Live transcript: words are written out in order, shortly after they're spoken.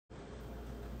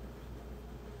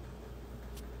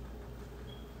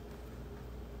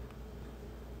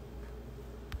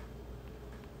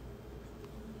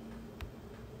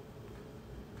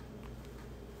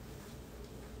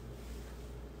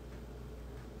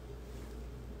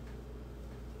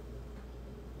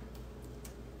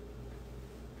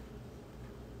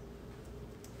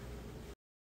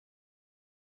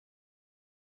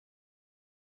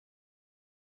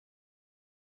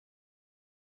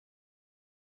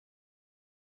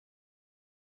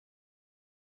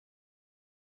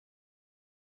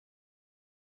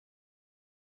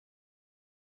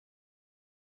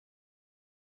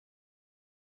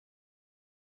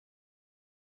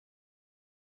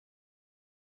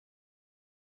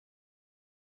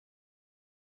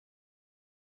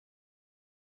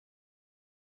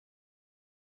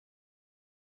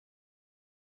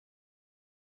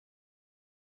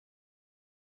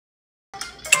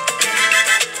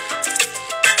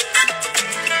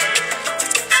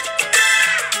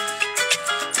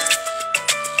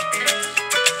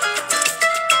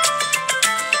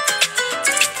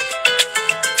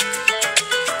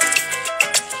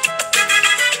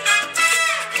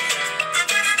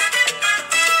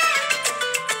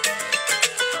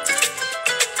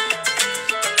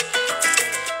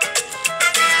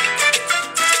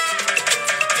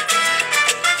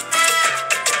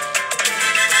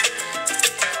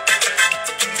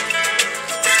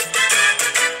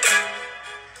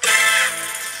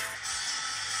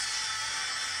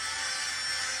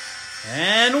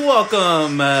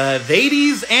welcome,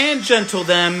 ladies and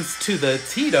gentlethems, to the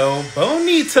Tito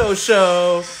Bonito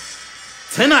Show.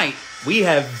 Tonight, we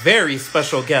have very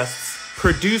special guests,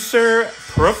 producer,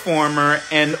 performer,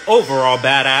 and overall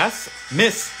badass,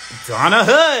 Miss Donna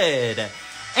Hood,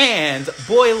 and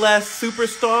Boylesque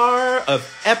superstar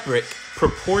of epic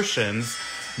proportions,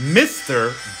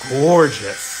 Mr.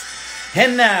 Gorgeous.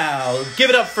 And now, give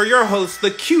it up for your host,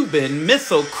 the Cuban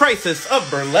Missile Crisis of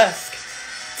Burlesque,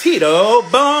 Tito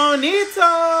Bonito!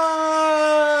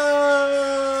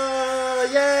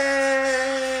 Yay!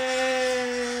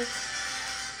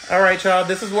 All right, y'all.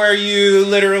 This is where you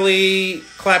literally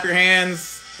clap your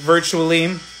hands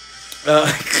virtually.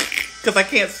 Because I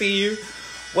can't see you.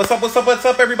 What's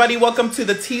up, everybody? Welcome to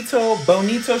the Tito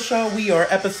Bonito Show. We are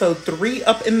episode 3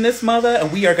 up in this mother.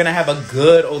 And we are going to have a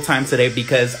good old time today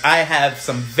because I have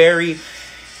some very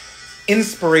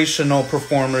inspirational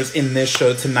performers in this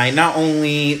show tonight, not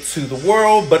only to the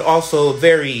world but also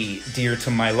very dear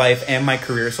to my life and my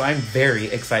career. So I'm very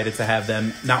excited to have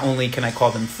them. Not only can I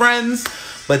call them friends,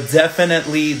 but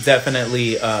definitely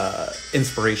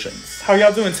inspirations. How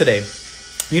y'all doing today?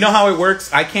 You know how it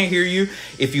works. I can't hear you.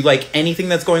 If you like anything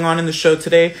that's going on in the show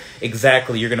today,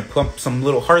 exactly, you're going to pump some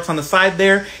little hearts on the side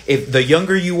there. If the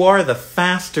younger you are, the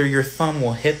faster your thumb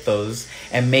will hit those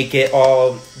and make it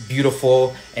all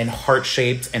beautiful and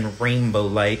heart-shaped and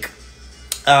rainbow-like.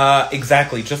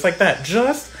 Exactly, just like that.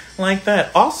 Just like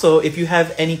that. Also, if you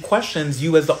have any questions,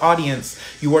 you as the audience,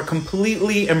 you are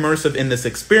completely immersive in this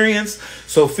experience.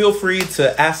 So feel free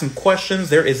to ask some questions.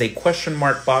 There is a question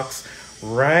mark box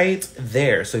right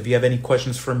there. So if you have any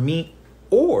questions for me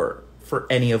or for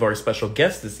any of our special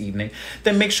guests this evening,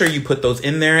 then make sure you put those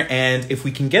in there. And if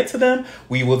we can get to them,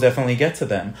 we will definitely get to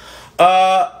them.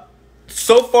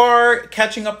 So far,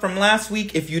 catching up from last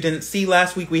week, if you didn't see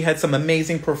last week, we had some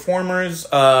amazing performers.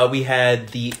 We had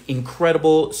the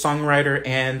incredible songwriter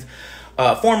and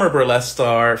former burlesque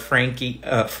star, Frankie.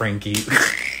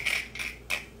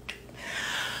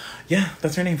 Yeah,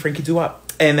 that's her name, Frankie Duop.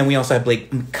 And then we also have Blake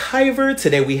McIver.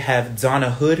 Today we have Donna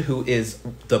Hood, who is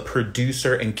the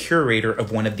producer and curator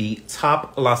of one of the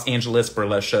top Los Angeles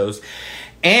burlesque shows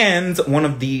and one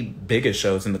of the biggest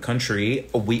shows in the country.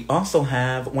 We also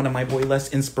have one of my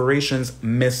Boylesque inspirations,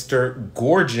 Mr.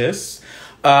 Gorgeous.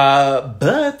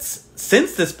 But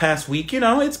since this past week, you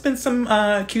know, it's been some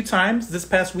cute times. This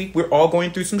past week, we're all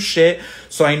going through some shit.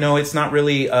 So I know it's not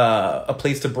really a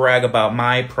place to brag about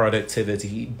my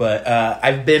productivity, but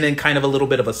I've been in kind of a little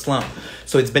bit of a slump.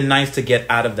 So it's been nice to get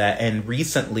out of that. And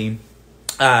recently,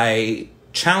 I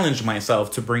challenged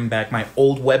myself to bring back my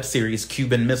old web series,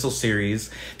 Cuban Missile series,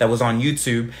 that was on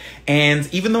YouTube.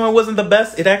 And even though I wasn't the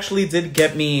best, it actually did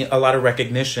get me a lot of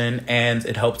recognition, and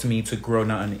it helped me to grow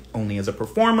not only as a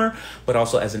performer, but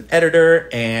also as an editor.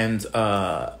 And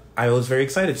I was very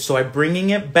excited. So I'm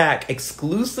bringing it back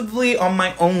exclusively on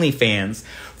my OnlyFans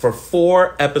for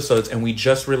 4 episodes. And we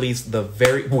just released I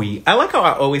like how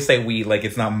I always say we, like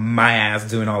it's not my ass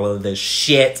doing all of this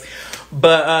shit.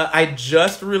 But I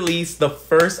just released the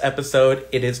first episode.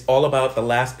 It is all about the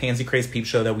last Pansy Craze Peep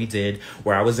show that we did,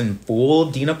 where I was in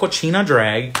full Dina Cochina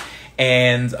drag.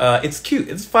 And it's cute.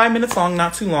 It's 5 minutes long,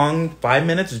 not too long. 5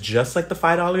 minutes, just like the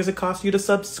 $5 it costs you to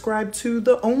subscribe to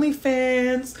the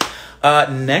OnlyFans.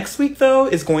 Next week, though,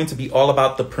 is going to be all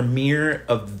about the premiere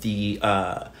of the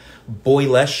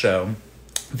Boylesque show,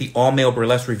 the all-male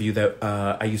burlesque review that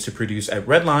I used to produce at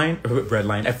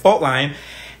Fault Line.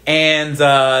 And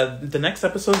the next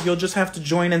episode, you'll just have to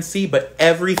join and see. But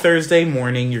every Thursday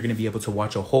morning, you're going to be able to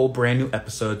watch a whole brand new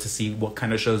episode to see what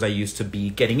kind of shows I used to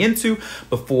be getting into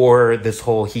before this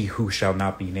whole he who shall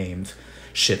not be named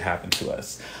shit happened to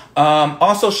us.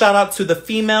 Also, shout out to the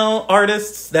female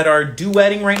artists that are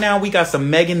duetting right now. We got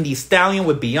some Megan Thee Stallion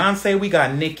with Beyonce. We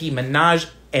got Nicki Minaj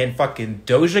and fucking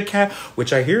Doja Cat,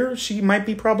 which I hear she might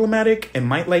be problematic and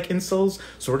might like incels.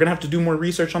 So we're gonna have to do more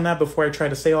research on that before I try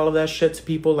to say all of that shit to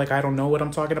people like I don't know what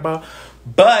I'm talking about.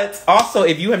 But also,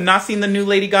 if you have not seen the new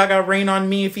Lady Gaga Rain on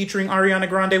Me featuring Ariana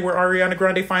Grande, where Ariana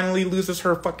Grande finally loses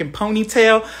her fucking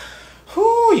ponytail,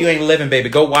 whoo, you ain't living, baby.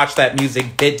 Go watch that music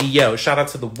video. Shout out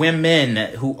to the women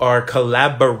who are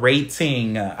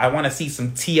collaborating. I want to see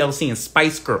some TLC and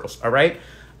Spice Girls, all right?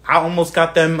 I almost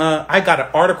got them. I got an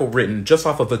article written just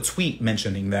off of a tweet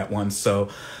mentioning that one. So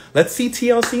let's see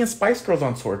TLC and Spice Girls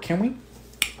on tour. Can we?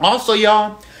 Also,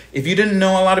 y'all, if you didn't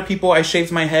know, a lot of people, I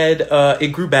shaved my head. It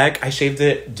grew back. I shaved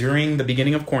it during the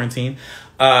beginning of quarantine.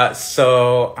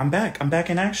 So I'm back. I'm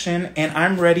back in action, and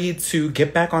I'm ready to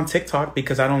get back on TikTok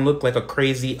because I don't look like a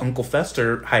crazy Uncle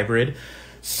Fester hybrid.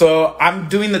 So I'm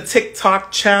doing the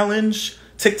TikTok challenge,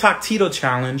 TikTok Tito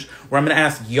challenge, where I'm going to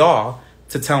ask y'all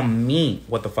to tell me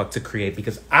what the fuck to create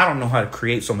because I don't know how to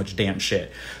create so much damn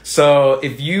shit. So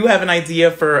if you have an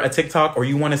idea for a TikTok or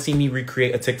you want to see me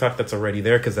recreate a TikTok that's already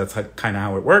there, because that's kind of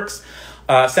how it works,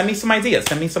 send me some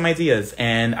ideas.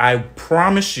 And I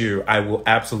promise you I will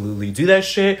absolutely do that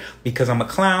shit because I'm a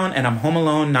clown and I'm home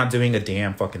alone not doing a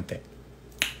damn fucking thing.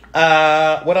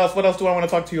 What else do I want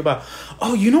to talk to you about?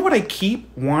 Oh, you know what I keep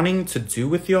wanting to do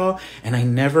with y'all and I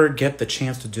never get the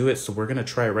chance to do it, so we're gonna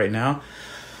try it right now.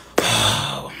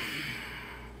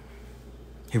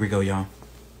 Here we go, y'all.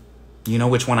 You know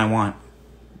which one I want.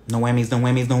 No whammies,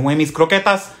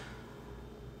 croquetas.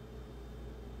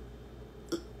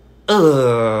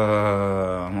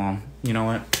 Well, you know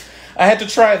what? I had to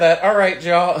try that. All right,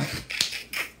 y'all.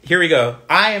 Here we go.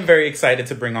 I am very excited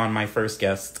to bring on my first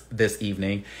guest this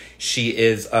evening. She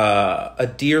is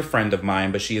a dear friend of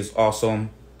mine, but she is also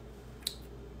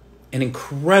an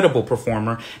incredible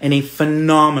performer and a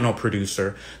phenomenal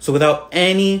producer. So without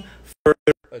any further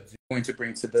ado, I'm going to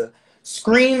bring to the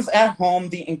screens at home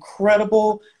the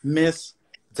incredible Miss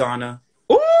Donna.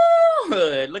 Ooh,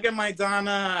 look at my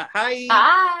Donna. Hi.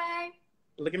 Hi.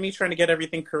 Look at me trying to get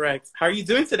everything correct. How are you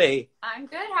doing today? I'm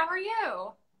good. How are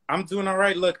you? I'm doing all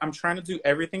right. Look, I'm trying to do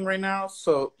everything right now,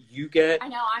 so you get... I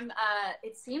know,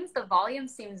 it seems the volume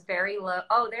seems very low.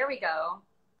 Oh, there we go.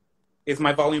 Is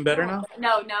my volume better now?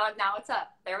 No, now it's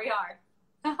up. There we are.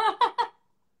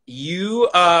 You,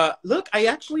 look, I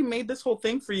actually made this whole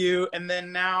thing for you, and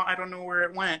then now I don't know where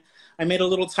it went. I made a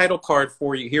little title card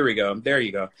for you. Here we go. There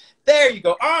you go. There you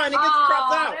go. Oh, and it gets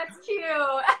cropped out. That's cute.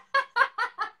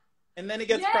 And then it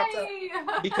gets cropped out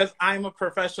because I'm a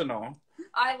professional.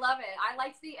 I love it. I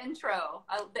liked the intro.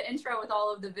 The intro with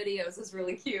all of the videos is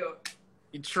really cute.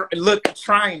 Look,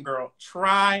 trying, girl.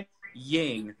 Trying.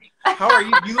 How are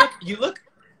you? You look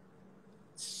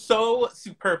so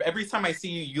superb. Every time I see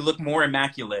you, you look more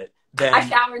immaculate than... I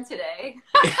showered today.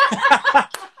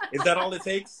 Is that all it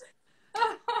takes?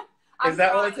 I'm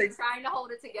trying to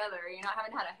hold it together. You know, I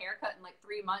haven't had a haircut in like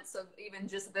 3 months, so even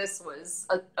just this was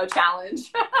a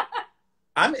challenge.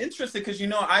 I'm interested because, you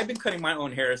know, I've been cutting my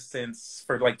own hair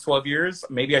for like 12 years.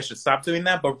 Maybe I should stop doing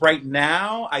that. But right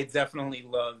now, I definitely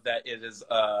love that it is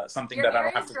something that I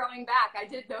don't have to... Your hair is growing back. I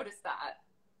did notice that.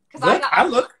 Because I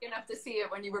was lucky enough to see it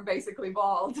when you were basically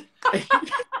bald.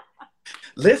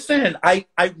 Listen, I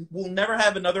will never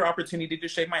have another opportunity to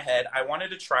shave my head. I wanted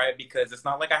to try it because it's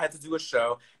not like I had to do a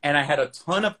show. And I had a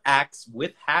ton of acts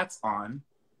with hats on.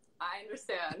 I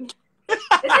understand. It is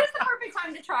the perfect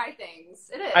time to try things.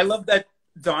 It is. I love that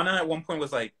Donna at one point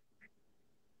was like,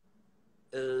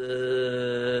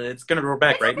 it's going to grow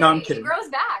back, right? Okay. No, I'm kidding. It grows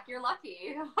back. You're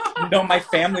lucky. No, my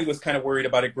family was kind of worried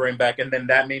about it growing back. And then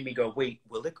that made me go, wait,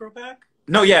 will it grow back?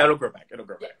 No, yeah, it'll grow back. It'll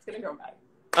grow back. Yeah, it's going to grow back.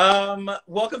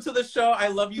 Welcome to the show. I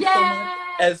love you so much.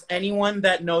 As anyone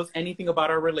that knows anything about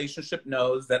our relationship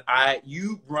knows that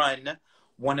you run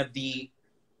one of the,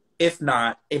 if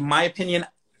not, in my opinion,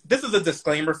 this is a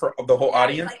disclaimer for the whole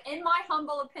audience. Like, in my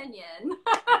humble opinion.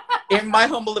 In my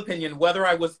humble opinion, whether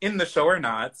I was in the show or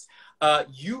not,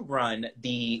 you run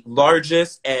the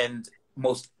largest and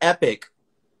most epic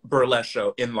burlesque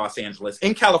show in Los Angeles,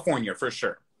 in California for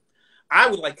sure. I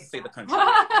would like to say the country.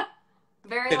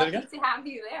 Very lucky to have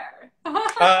you there.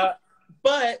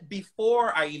 But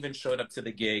before I even showed up to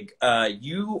the gig,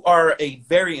 you are a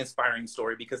very inspiring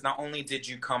story because not only did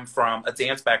you come from a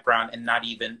dance background and not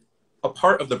even a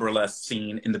part of the burlesque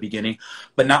scene in the beginning,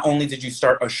 but not only did you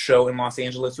start a show in Los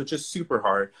Angeles, which is super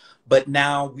hard, but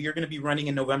now we are going to be running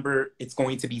in November. It's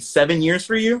going to be 7 years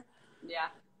for you. Yeah.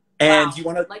 And you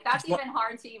want to... Like, that's even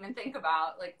hard to even think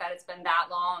about, like, that it's been that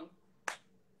long.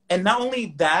 And not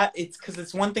only that, it's because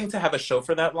it's one thing to have a show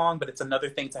for that long, but it's another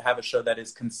thing to have a show that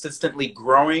is consistently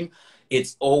growing.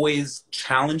 It's always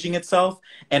challenging itself.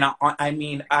 And I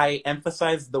mean, I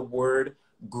emphasize the word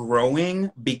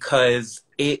growing because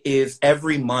it is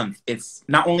every month. It's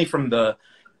not only from the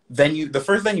venue, the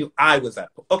first venue I was at.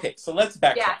 Okay, so let's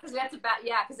back. Yeah, because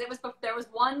there was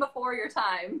one before your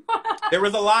time. There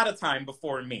was a lot of time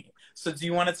before me. So do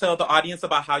you want to tell the audience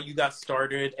about how you got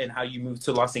started and how you moved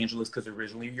to Los Angeles? Because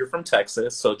originally you're from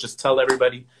Texas. So just tell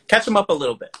everybody, catch them up a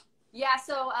little bit. Yeah,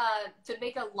 so to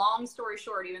make a long story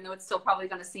short, even though it's still probably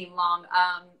going to seem long,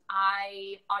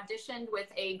 I auditioned with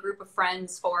a group of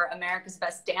friends for America's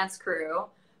Best Dance Crew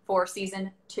for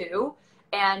season 2.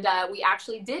 And we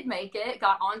actually did make it,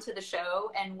 got onto the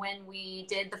show. And when we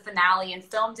did the finale and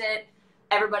filmed it,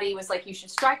 everybody was like, you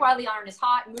should strike while the iron is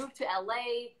hot, move to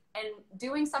LA. And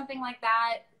doing something like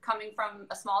that, coming from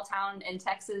a small town in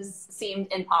Texas, seemed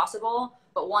impossible.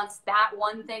 But once that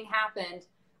one thing happened,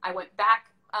 I went back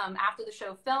after the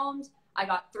show filmed. I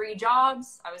got 3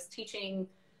 jobs. I was teaching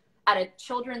at a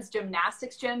children's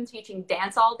gymnastics gym teaching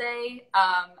dance all day.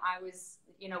 I was,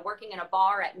 you know, working in a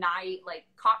bar at night, like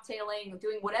cocktailing,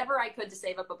 doing whatever I could to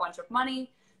save up a bunch of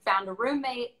money, found a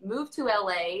roommate, moved to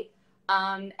LA,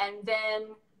 and then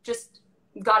just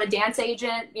got a dance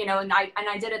agent, you know, and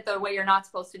I did it the way you're not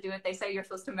supposed to do it. They say you're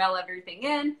supposed to mail everything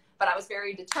in, but I was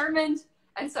very determined.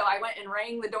 And so I went and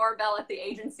rang the doorbell at the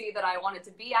agency that I wanted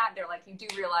to be at. They're like, you do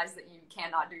realize that you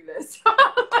cannot do this. And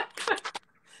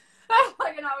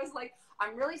I was like,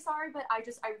 I'm really sorry, but I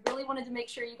really wanted to make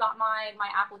sure you got my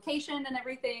application and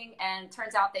everything. And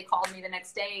turns out they called me the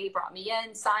next day, brought me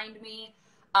in, signed me.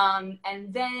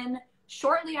 And then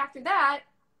shortly after that,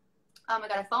 I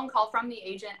got a phone call from the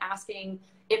agent asking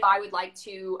if I would like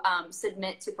to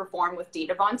submit to perform with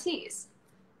Tito Bonito.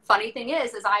 Funny thing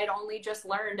is I had only just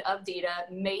learned of Dita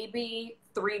maybe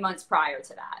 3 months prior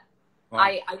to that.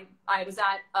 Wow. I was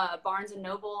at Barnes &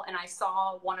 Noble and I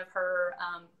saw one of her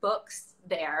books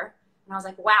there. And I was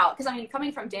like, wow. Because, I mean,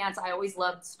 coming from dance, I always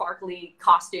loved sparkly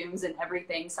costumes and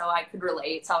everything. So I could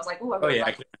relate. So I was like, ooh, I really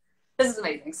like this is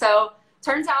amazing. So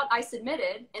turns out I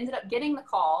submitted, ended up getting the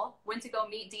call, went to go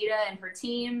meet Dita and her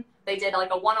team. They did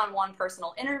like a one-on-one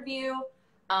personal interview.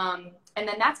 And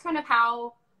then that's kind of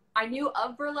how I knew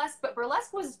of Boylesque, but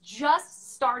Boylesque was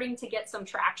just starting to get some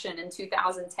traction in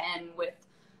 2010 with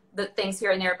the things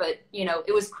here and there. But, you know,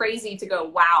 it was crazy to go,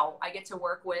 wow, I get to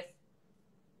work with,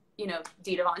 you know,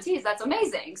 Tito Bonito. That's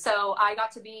amazing. So I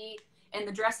got to be in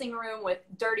the dressing room with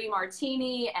Dirty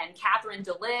Martini and Catherine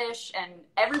Delish and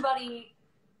everybody.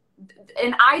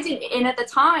 And I didn't, and at the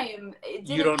time, it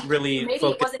didn't, you don't really maybe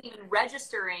focus. It wasn't even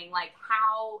registering like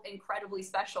how incredibly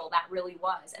special that really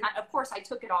was. And of course I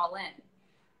took it all in.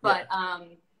 But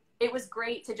it was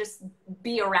great to just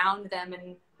be around them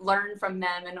and learn from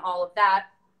them and all of that.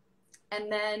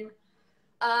 And then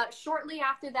shortly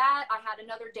after that, I had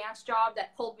another dance job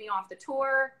that pulled me off the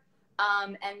tour.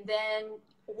 And then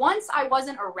once I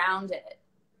wasn't around it,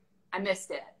 I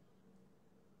missed it.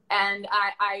 And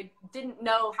I didn't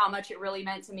know how much it really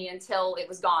meant to me until it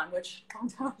was gone, which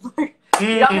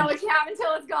you don't know what you have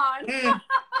until it's gone.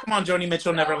 Come on, Joni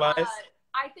Mitchell never lies.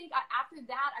 I think after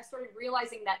that, I started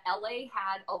realizing that LA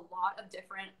had a lot of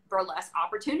different burlesque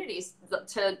opportunities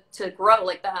to grow.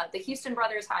 Like the Houston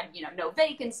brothers had, you know, No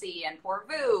Vacancy and Pour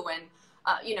Vu and,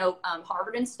 you know,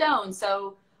 Harvard and Stone.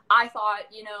 So I thought,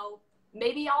 you know,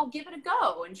 maybe I'll give it a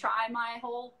go and try my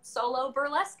whole solo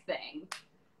burlesque thing.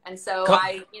 And so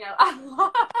I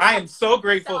am so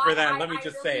grateful for that. Let me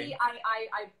just say,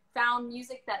 I found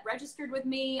music that registered with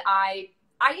me. I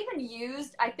even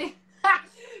used, I think,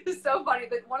 it's so funny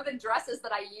that one of the dresses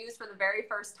that I used for the very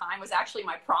first time was actually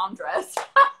my prom dress.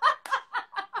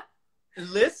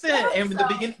 Listen, and so, the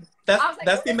beginning,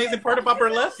 that's the amazing part about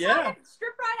burlesque. Yeah.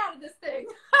 Strip right out of this thing.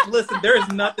 Listen, there is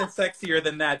nothing sexier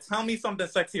than that. Tell me something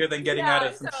sexier than getting out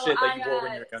of some shit that you wore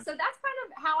when you're young. So that's kind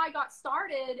of how I got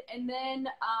started. And then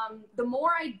the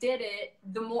more I did it,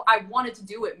 the more I wanted to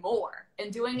do it more.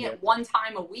 And doing it one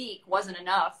time a week wasn't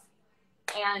enough.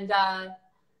 And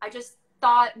I just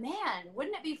thought, man,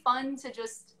 wouldn't it be fun to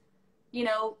just, you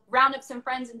know, round up some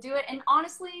friends and do it? And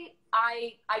honestly,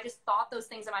 I just thought those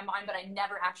things in my mind, but I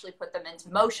never actually put them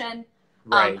into motion.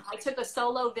 Right. I took a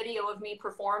solo video of me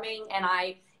performing and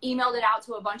I emailed it out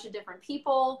to a bunch of different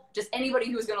people, just anybody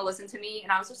who was going to listen to me.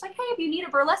 And I was just like, hey, if you need a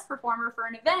burlesque performer for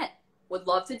an event, would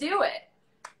love to do it.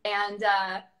 And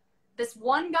this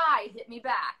one guy hit me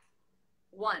back.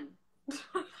 One.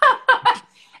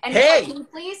 And he's like, can you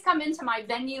please come into my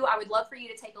venue? I would love for you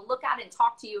to take a look at it and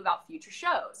talk to you about future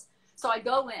shows. So I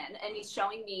go in and he's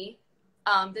showing me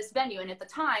this venue. And at the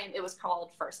time it was called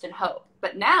First and Hope,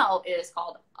 but now it is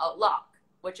called Boylesque,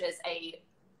 which is a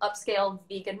upscale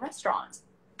vegan restaurant.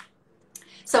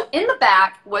 So in the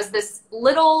back was this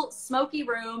little smoky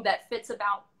room that fits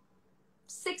about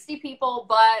 60 people,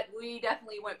 but we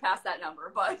definitely went past that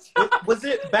number. But was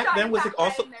it back then? Was it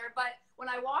also there? But when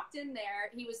I walked in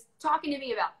there, he was talking to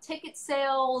me about ticket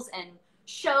sales and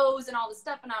shows and all this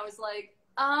stuff. And I was like,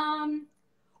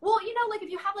 well, you know, like if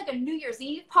you have like a New Year's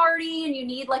Eve party and you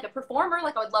need like a performer,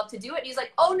 like I would love to do it. And he's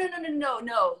like, oh,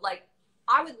 no. Like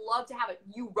I would love to have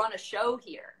you run a show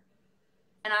here.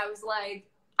 And I was like,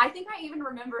 I think I even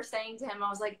remember saying to him, I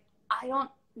was like, I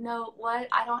don't know how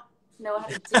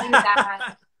to do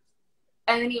that.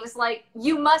 And then he was like,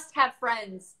 you must have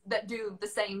friends that do the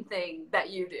same thing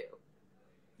that you do.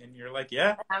 And you're like,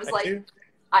 yeah. And I was like, do.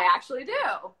 I actually do.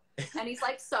 And he's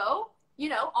like, so, you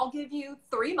know, I'll give you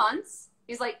 3 months.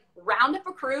 He's like, round up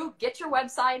a crew, get your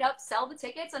website up, sell the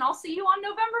tickets, and I'll see you on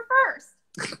November 1st.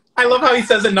 I love how he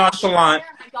says it nonchalant.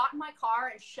 I got in my car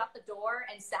and shut the door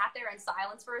and sat there in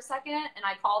silence for a second. And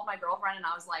I called my girlfriend and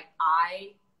I was like,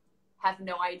 I have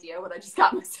no idea what I just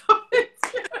got myself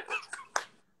into.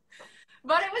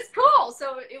 But it was cool.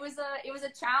 So it was a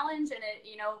challenge, and it,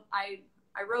 you know, I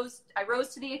rose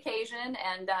to the occasion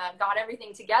and got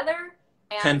everything together.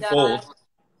 And Tenfold.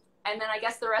 and then I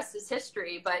guess the rest is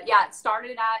history. But yeah, it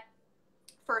started at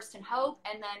First and Hope,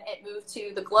 and then it moved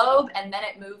to the Globe, and then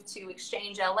it moved to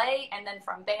Exchange LA, and then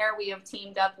from there we have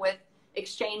teamed up with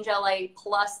Exchange LA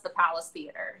plus the Palace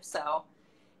Theater. So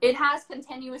it has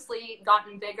continuously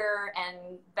gotten bigger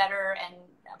and better,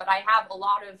 but I have a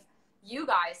lot of you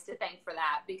guys to thank for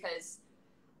that, because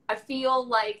I feel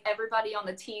like everybody on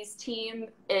the Tease team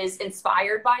is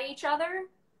inspired by each other.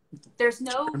 There's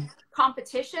no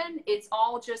competition. It's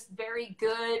all just very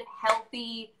good,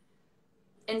 healthy,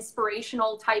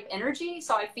 inspirational type energy.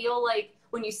 So I feel like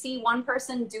when you see one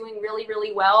person doing really,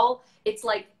 really well, it's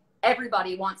like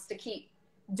everybody wants to keep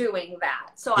doing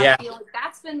that. So Yeah. I feel like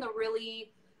that's been the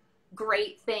really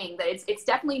great thing, that it's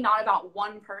definitely not about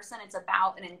one person. It's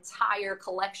about an entire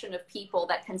collection of people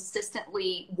that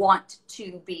consistently want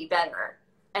to be better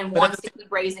and wants to keep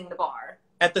raising the bar.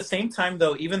 At the same time,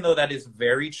 though, even though that is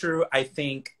very true, I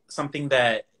think something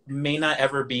that may not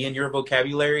ever be in your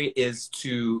vocabulary is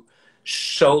to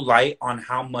show light on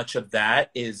how much of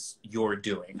that is your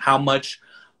doing. How much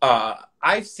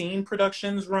I've seen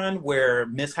productions run where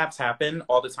mishaps happen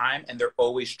all the time, and they're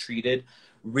always treated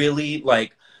really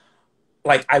like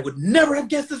I would never have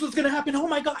guessed this was going to happen. Oh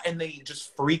my God. And they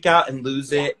just freak out and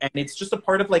lose it. And it's just a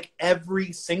part of like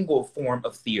every single form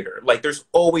of theater. Like there's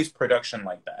always production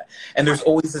like that. And there's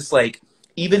always this like,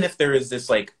 even if there is this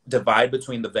like divide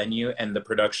between the venue and the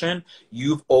production,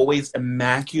 you've always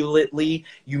immaculately,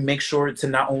 you make sure to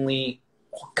not only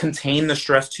contain the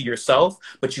stress to yourself,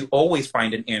 but you always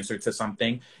find an answer to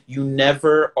something. You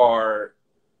never are,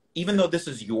 even though this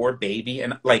is your baby,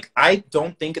 and like, I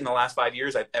don't think in the last 5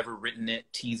 years I've ever written it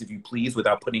Tease If You Please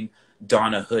without putting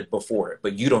Donna Hood before it,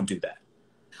 but you don't do that.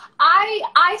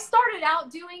 I started out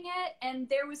doing it, and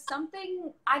there was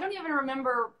something, I don't even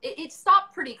remember, it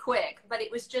stopped pretty quick, but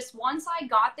it was just once I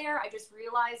got there, I just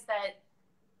realized that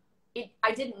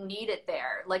I didn't need it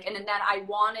there. Like, and that I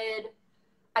wanted,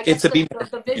 I guess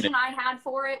the vision I had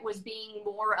for it was being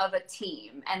more of a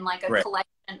team and like a collection,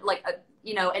 like a,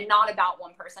 you know, and not about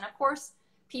one person. Of course,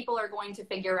 people are going to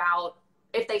figure out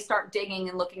if they start digging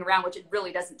and looking around, which it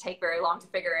really doesn't take very long to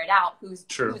figure it out, who's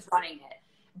running it.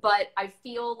 But I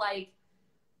feel like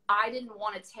I didn't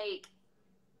want to take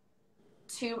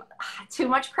too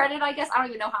much credit, I guess. I don't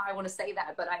even know how I want to say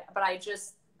that, but I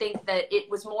just think that it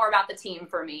was more about the team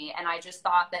for me. And I just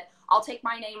thought that I'll take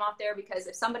my name off there, because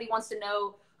if somebody wants to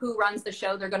know who runs the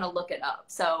show, they're going to look it up.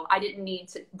 So I didn't need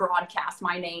to broadcast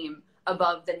my name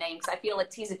above the name, because I feel like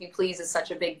Tease If You Please is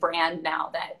such a big brand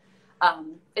now that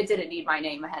it didn't need my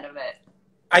name ahead of it.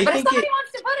 But if somebody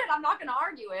wants to put it, I'm not going to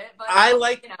argue it. But I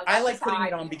like, you know, I like putting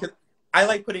it on because I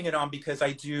like putting it on because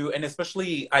I do, and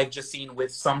especially I've just seen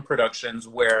with some productions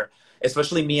where,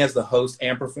 especially me as the host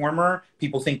and performer,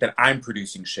 people think that I'm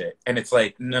producing shit. And it's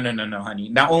like, no, honey.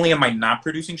 Not only am I not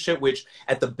producing shit, which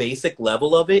at the basic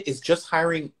level of it is just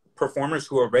hiring performers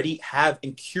who already have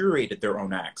and curated their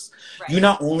own acts. Right. You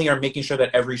not only are making sure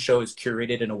that every show is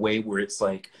curated in a way where it's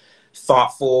like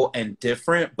thoughtful and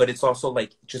different, but it's also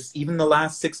like just even the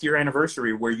last 6-year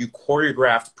anniversary where you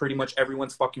choreographed pretty much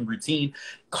everyone's fucking routine,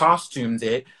 costumed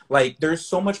it. Like there's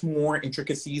so much more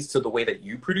intricacies to the way that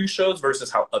you produce shows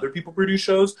versus how other people produce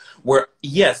shows, where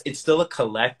yes, it's still a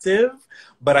collective,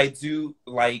 but I do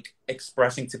like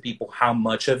expressing to people how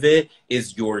much of it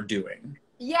is your doing.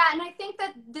 Yeah, and I think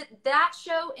that that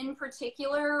show in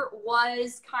particular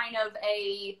was kind of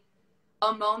a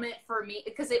moment for me,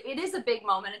 because it is a big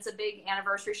moment. It's a big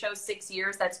anniversary show, 6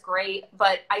 years. That's great.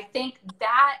 But I think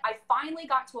that I finally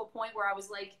got to a point where I was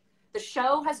like, the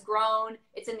show has grown.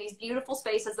 It's in these beautiful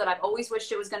spaces that I've always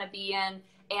wished it was going to be in.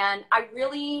 And I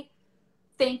really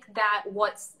think that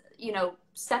what's, you know,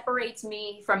 separates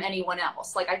me from anyone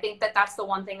else. Like, I think that that's the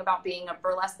one thing about being a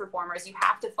burlesque performer is you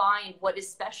have to find what is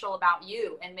special about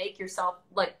you and make yourself,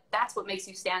 like, that's what makes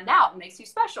you stand out and makes you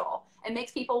special and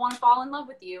makes people want to fall in love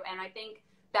with you. And I think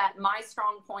that my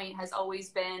strong point has always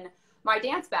been my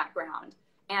dance background.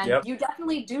 And you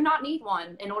definitely do not need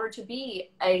one in order to be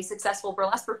a successful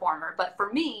burlesque performer. But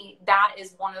for me, that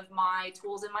is one of my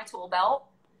tools in my tool belt.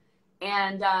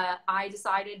 And I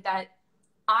decided that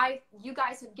you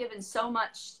guys have given so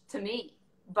much to me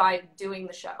by doing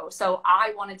the show. So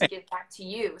I wanted to give back to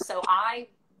you. So I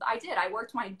did. I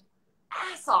worked my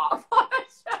ass off on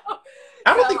the show.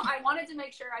 I wanted to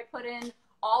make sure I put in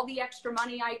all the extra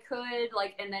money I could,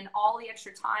 like, and then all the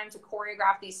extra time to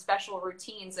choreograph these special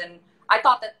routines. And I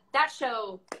thought that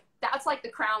show that's like the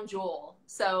crown jewel.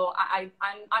 So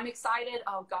I'm excited.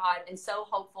 Oh God. And so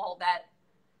hopeful that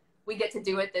we get to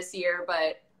do it this year,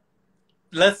 but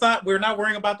we're not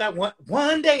worrying about that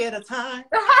one day at a time.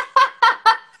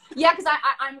 Yeah, because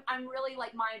I'm really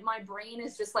like my brain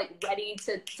is just like ready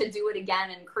to do it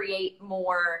again and create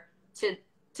more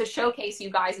to showcase you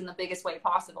guys in the biggest way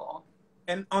possible.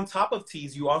 And on top of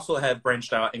Tease, you also have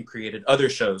branched out and created other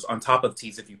shows on top of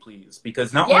Tease, if you please,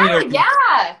 because not only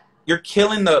are you're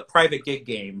killing the private gig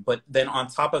game, but then on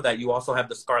top of that, you also have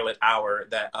the Scarlet Hour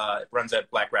that runs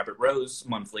at Black Rabbit Rose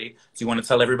monthly. Do you want to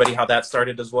tell everybody how that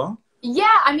started as well?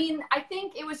 Yeah, I mean, I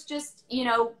think it was just, you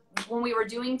know, when we were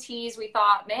doing Tease, we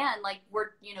thought, man, like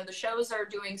the shows are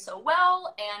doing so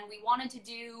well, and we wanted to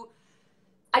do,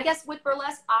 I guess with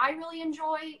Burlesque, I really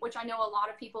enjoy, which I know a lot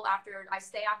of people after I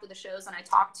stay after the shows and I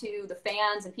talk to the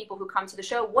fans and people who come to the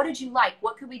show, what did you like?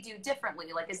 What could we do differently?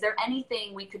 Like, is there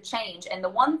anything we could change? And the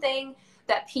one thing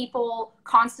that people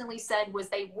constantly said was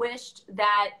they wished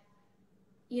that,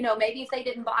 you know, maybe if they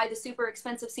didn't buy the super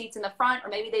expensive seats in the front, or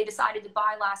maybe they decided to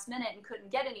buy last minute and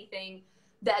couldn't get anything,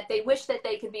 that they wish that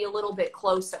they could be a little bit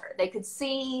closer. They could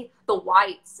see the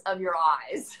whites of your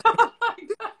eyes.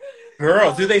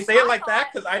 Girl, do they say it like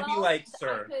that? Because I'd be like,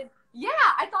 sir.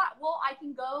 I thought, well, I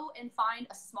can go and find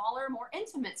a smaller, more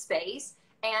intimate space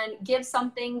and give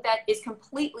something that is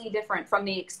completely different from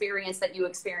the experience that you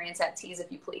experience at Tease,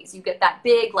 if you please. You get that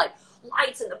big, like,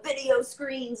 lights and the video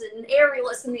screens and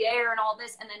aerialists in the air and all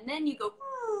this, and then you go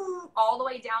all the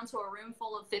way down to a room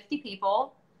full of 50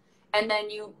 people, and then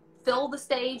you fill the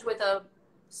stage with a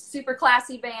super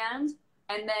classy band,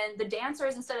 and then the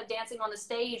dancers, instead of dancing on the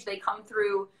stage, they come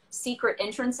through secret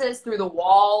entrances through the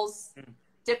walls.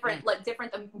 Different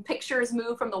the pictures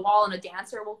move from the wall, and a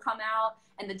dancer will come out,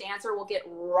 and the dancer will get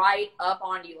right up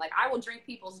on you. Like, I will drink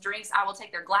people's drinks, I will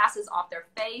take their glasses off their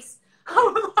face.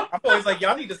 I'm always like,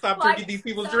 y'all need to stop drinking these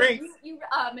people's drinks. You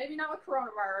maybe not with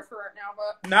coronavirus right now,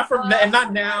 but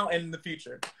not now and in the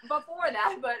future. Before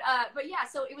that, but yeah.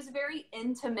 So it was a very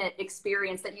intimate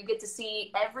experience that you get to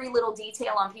see every little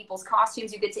detail on people's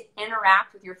costumes. You get to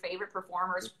interact with your favorite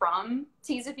performers from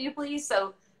Tease, if you please.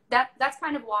 So that's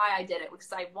kind of why I did it,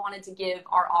 because I wanted to give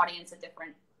our audience a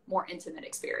different, more intimate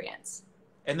experience.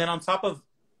 And then on top of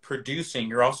producing,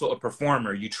 you're also a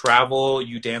performer. You travel,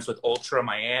 you dance with Ultra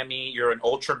Miami, you're an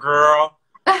Ultra girl.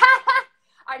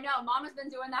 I know, Mama's been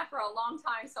doing that for a long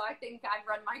time, so I think I've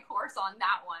run my course on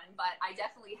that one, but I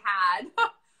definitely had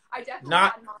had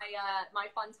my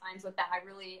fun times with that.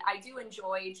 I do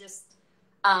enjoy just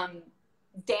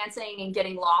dancing and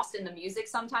getting lost in the music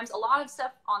sometimes. A lot of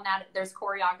stuff on that, there's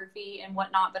choreography and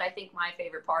whatnot, but I think my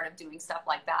favorite part of doing stuff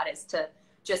like that is to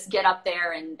just get up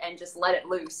there and just let it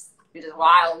loose. Just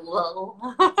wild.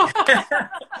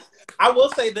 I will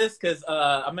say this, because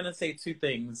I'm going to say two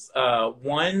things.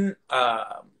 One,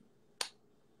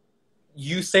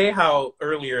 you say how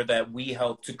earlier that we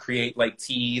help to create like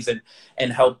Tease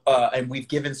and help, and we've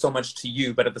given so much to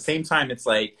you, but at the same time, it's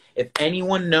like, if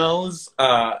anyone knows,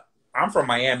 I'm from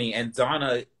Miami, and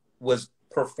Donna was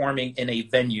performing in a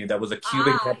venue that was a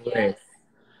Cuban cabaret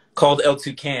called El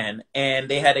Toucan, and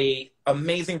they had a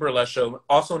amazing burlesque show.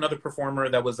 Also, another performer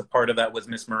that was a part of that was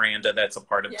Miss Miranda, that's a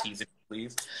part of Tease,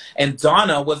 please. And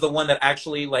Donna was the one that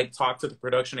actually like talked to the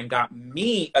production and got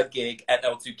me a gig at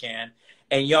El Toucan.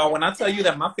 And y'all, when I tell you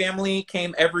that my family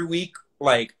came every week,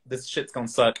 like, this shit's gonna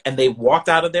suck, and they walked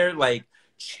out of there like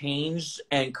changed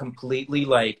and completely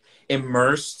like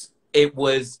immersed. It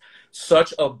was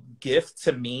such a gift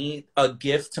to me, a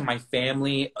gift to my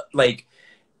family. Like,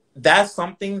 that's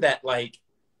something that like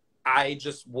I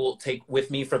just will take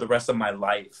with me for the rest of my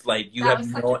life. Like, you have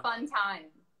such a fun time.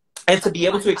 And to be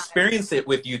able to experience it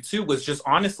with you too was just,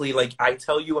 honestly, like, I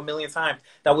tell you a million times,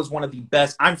 that was one of the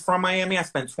best. I'm from Miami. I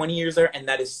spent 20 years there, and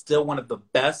that is still one of the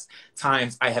best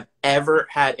times I have ever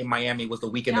had in Miami. Was the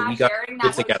weekend that we got sharing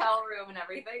that hotel room and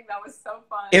everything. That was so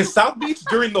fun. In South Beach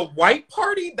during the white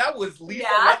party, that was Lisa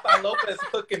Lopez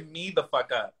hooking me the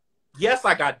fuck up. Yes,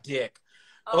 I got dick.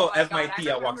 As my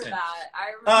tia walks in.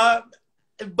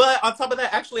 But on top of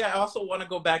that, actually, I also want to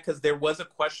go back, because there was a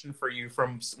question for you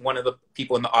from one of the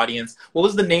people in the audience. What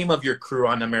was the name of your crew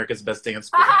on America's Best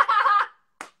Dance Crew?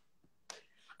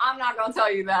 I'm not going to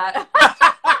tell you that.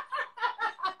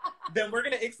 Then we're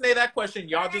going to ixnay that question.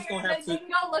 Y'all just going to have to... You can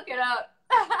go look it up.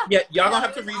 Yeah, y'all going to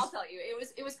have to... I'll tell you.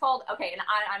 It was called... Okay, and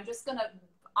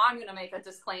I'm going to make a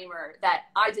disclaimer that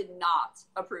I did not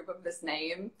approve of this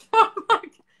name.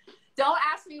 Don't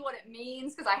ask me what it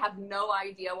means, because I have no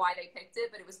idea why they picked it,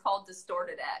 but it was called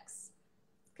Distorted X.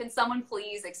 Can someone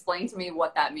please explain to me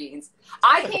what that means?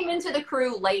 I came into the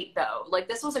crew late, though. Like,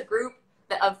 this was a group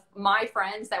of my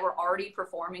friends that were already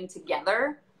performing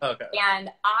together, Okay.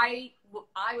 And I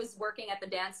was working at the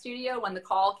dance studio when the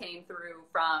call came through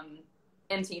from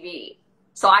MTV.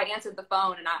 So I answered the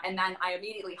phone, and then I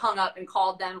immediately hung up and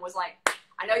called them and was like,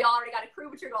 I know y'all already got a crew,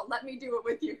 but you're going to let me do it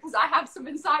with you because I have some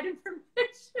inside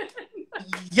information.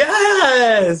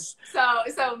 Yes.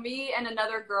 So me and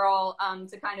another girl,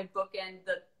 to kind of bookend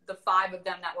the 5 of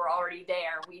them that were already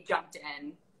there, we jumped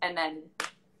in. And then,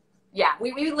 yeah,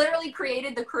 we literally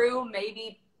created the crew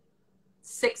maybe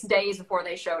 6 days before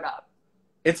they showed up.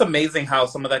 It's amazing how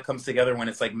some of that comes together when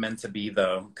it's like meant to be,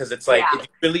 though. Because it's like, if you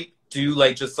really do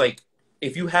like, just like,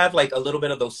 if you have like a little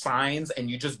bit of those signs and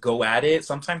you just go at it,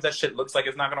 sometimes that shit looks like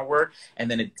it's not going to work.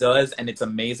 And then it does. And it's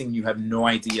amazing. You have no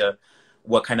idea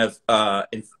what kind of, oh,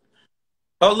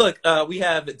 look, we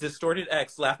have Distorted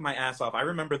X, Laugh My Ass Off. I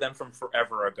remember them from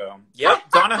forever ago.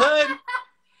 Yep. Donna Hood.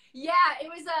 Yeah,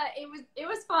 it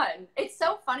was fun. It's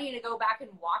so funny to go back and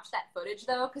watch that footage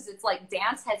though, because it's like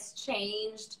dance has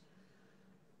changed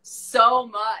so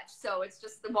much. So it's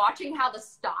just watching how the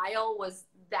style was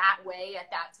that way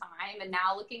at that time, and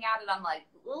now looking at it, I'm like,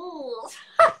 ooh.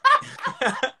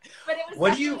 But it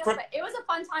was it was a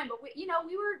fun time. But we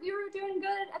were doing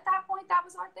good at that point. That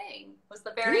was our thing. Was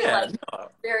the very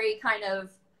very kind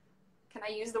of, can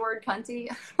I use the word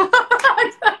cunty?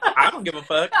 I don't give a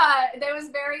fuck. There was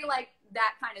very like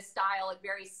that kind of style, like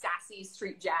very sassy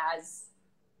street jazz.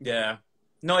 Yeah.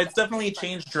 No, it's definitely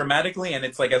changed dramatically, and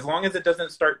it's like, as long as it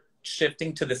doesn't start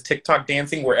shifting to this TikTok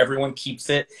dancing where everyone keeps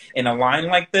it in a line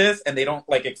like this and they don't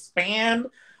like expand,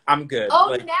 I'm good. Oh,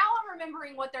 like, now I'm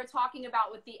remembering what they're talking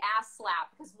about with the ass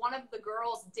slap, because one of the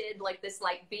girls did like this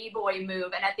like b-boy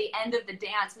move, and at the end of the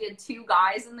dance we had 2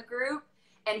 guys in the group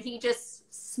and he just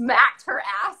smacked her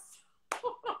ass.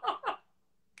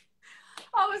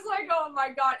 I was like, oh my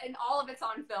God. And all of it's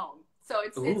on film. So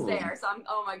it's there. So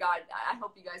oh my God, I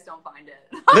hope you guys don't find it.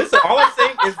 Listen, all I'm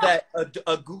saying is that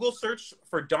a Google search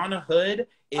for Donna Hood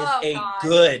is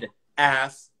good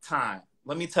ass time.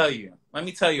 Let me tell you,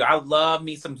 I love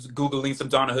me some Googling some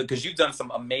Donna Hood, because you've done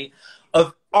some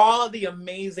of all the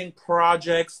amazing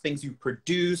projects, things you've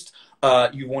produced.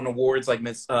 You won awards like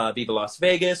Miss Viva Las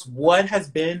Vegas. What has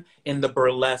been in the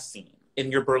burlesque scene, in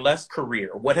your burlesque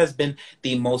career? What has been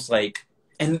the most like,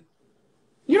 and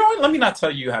you know what? Let me not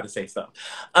tell you how to say stuff.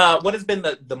 What has been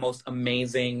the most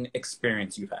amazing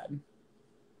experience you've had?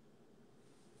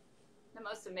 The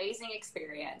most amazing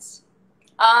experience.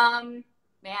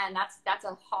 Man, that's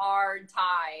a hard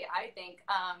tie. I think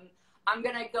I'm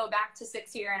gonna go back to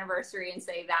 6-year anniversary and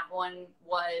say that one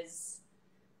was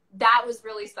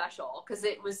really special, because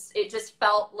it just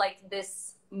felt like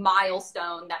this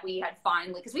milestone that we had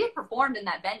finally, because we had performed in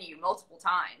that venue multiple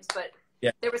times, but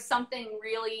there was something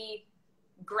really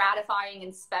gratifying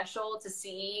and special to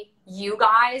see you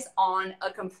guys on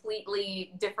a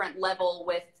completely different level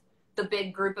with the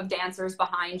big group of dancers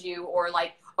behind you, or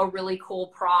like a really cool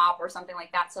prop or something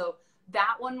like that. So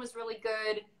that one was really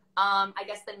good. I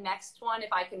guess the next one,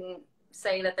 if I can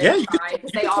say that they're tied,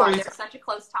 because they're such a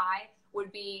close tie,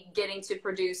 would be getting to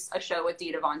produce a show with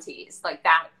Tito Bonito, like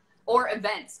that, or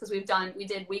events, because we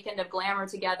did Weekend of Glamour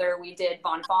together, we did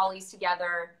Von Follies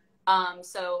together.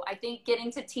 So I think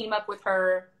getting to team up with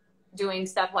her doing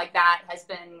stuff like that has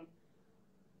been,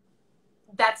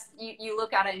 you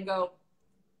look at it and go,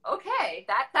 okay,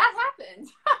 that happened.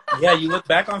 Yeah, you look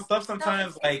back on stuff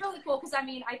sometimes. It's really cool, because I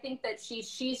mean, I think that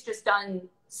she's just done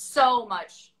so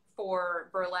much for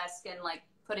burlesque and like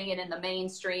putting it in the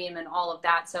mainstream and all of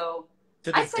that. So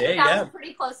I say that was a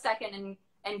pretty close second,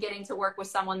 and getting to work with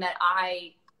someone that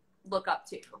I look up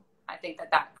to. I think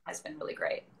that has been really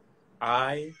great.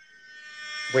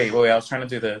 Wait, I was trying to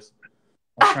do this.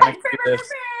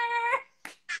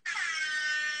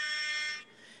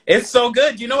 It's so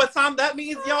good. You know what time that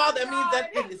means, y'all? That means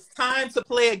that it is time to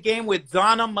play a game with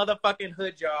Donna motherfucking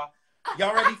Hood, y'all.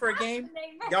 Y'all ready for a game?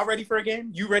 Y'all ready for a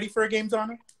game? You ready for a game,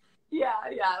 Donna? Yeah.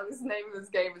 The name of this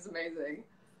game is amazing.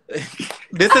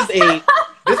 This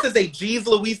is a G's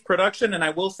Louise production, and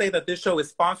I will say that this show is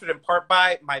sponsored in part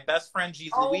by my best friend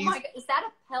G's Louise. Oh my God, is that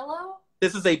a pillow?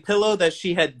 This is a pillow that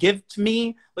she had given to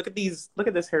me. Look at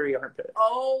this hairy armpit.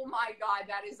 Oh my God,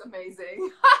 that is amazing.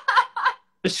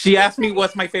 She asked me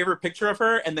what's my favorite picture of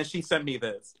her, and then she sent me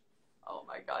this. Oh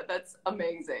my God, that's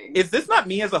amazing. Is this not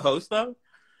me as a host, though?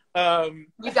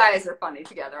 You guys are funny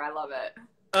together. I love it.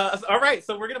 All right,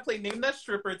 so we're going to play Name That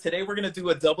Stripper. Today we're going to do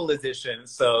a double edition.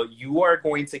 So you are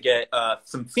going to get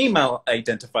some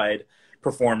female-identified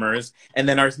performers, and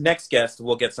then our next guest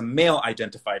will get some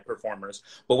male-identified performers.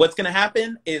 But what's going to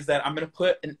happen is that I'm going to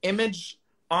put an image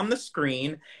on the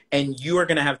screen, and you are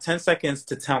going to have 10 seconds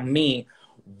to tell me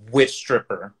which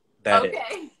stripper that is.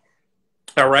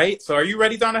 All right. So are you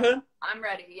ready, Donna Hood? I'm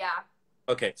ready. Yeah.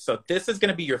 Okay. So this is going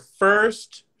to be your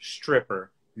first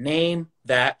stripper. Name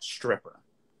that stripper.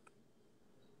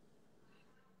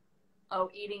 Oh,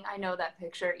 eating. I know that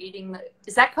picture. Eating the.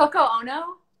 Is that Coco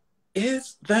Ono?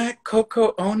 Is that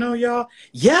Coco Ono, y'all?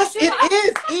 Yes, it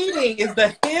is. Eating is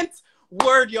the hint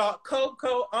word, y'all.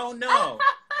 Coco Ono.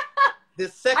 The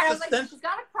sex I was like, essential. she's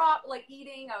got a prop like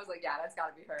eating. I was like, yeah, that's got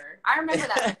to be her. I remember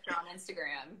that picture on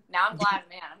Instagram. Now I'm glad,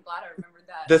 man. I'm glad I remembered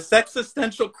that. The sex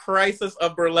essential crisis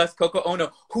of burlesque, Coco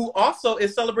Ono, who also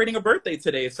is celebrating a birthday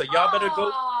today. So y'all better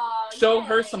go show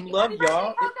her some love, Happy birthday,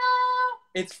 y'all.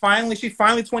 Coco! She's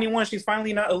finally 21. She's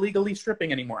finally not illegally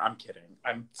stripping anymore. I'm kidding.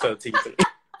 I'm so teasing.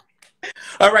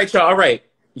 All right, y'all. All right.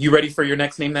 You ready for your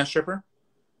next Name That Stripper?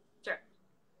 Sure.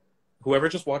 Whoever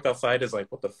just walked outside is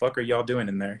like, what the fuck are y'all doing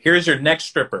in there? Here's your next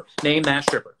stripper. Name that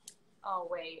stripper. Oh,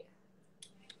 wait.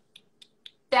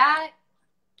 That.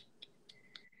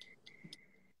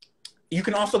 You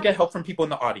can also get help from people in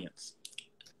the audience.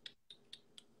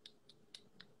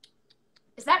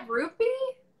 Is that Ruby?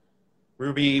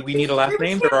 Ruby, we need a last Ruby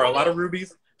name. Champagne? There are a lot of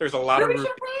rubies. There's a lot Ruby of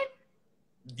rubies. Champagne?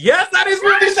 Yes, that is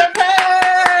Ruby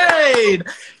Champagne.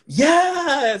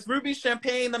 Yes, Ruby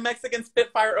Champagne, the Mexican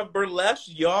Spitfire of burlesque,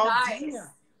 y'all. Nice. Damn.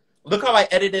 Look how I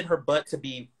edited her butt to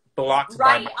be blocked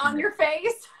Right by on your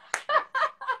face.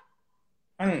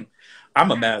 I'm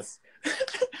a mess.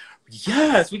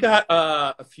 Yes, we got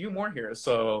a few more here.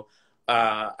 So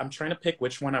I'm trying to pick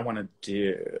which one I want to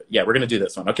do. Yeah, we're gonna do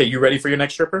this one. Okay, you ready for your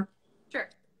next stripper? Sure.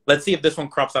 Let's see if this one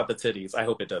crops out the titties. I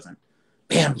hope it doesn't.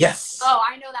 Bam, yes. Oh,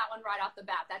 I know that one right off the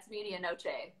bat. That's Media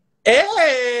Noche.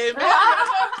 Hey,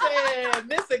 Media Noche,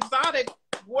 Miss Exotic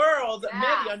World,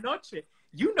 Yeah. Media Noche.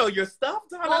 You know your stuff,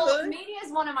 Donna. Well, Media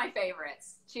is one of my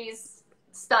favorites. She's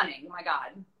stunning. Oh my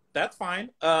God. That's fine.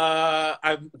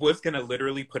 I was gonna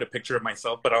literally put a picture of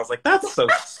myself, but I was like, that's so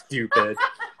stupid.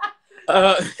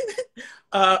 All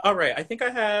right. I think I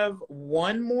have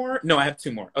one more. No, I have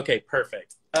two more. Okay,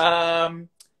 perfect.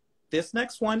 This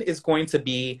next one is going to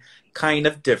be kind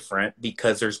of different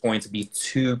because there's going to be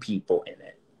two people in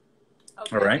it.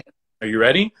 Okay. All right. Are you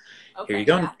ready? Okay, Here you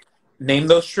go. yeah. Name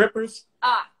those strippers.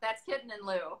 That's Kitten and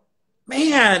Lou.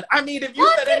 Man, I mean, if you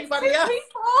said anybody else,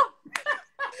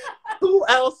 who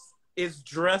else is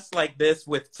dressed like this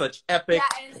with such epic?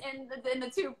 Yeah, and the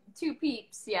two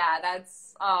peeps. Yeah,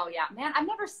 that's, oh yeah. Man, I've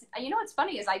never, you know what's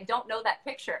funny is I don't know that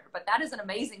picture, but that is an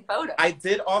amazing photo. I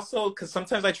did also, because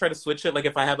sometimes I try to switch it. Like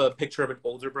if I have a picture of an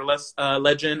older burlesque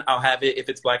legend, I'll have it, if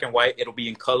it's black and white, it'll be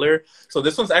in color. So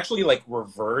this one's actually like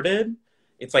reverted.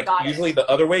 It's like usually the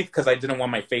other way because I didn't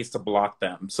want my face to block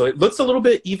them. So it looks a little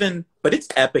bit even, but it's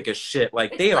epic as shit.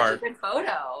 Like it's such a good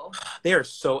photo. They are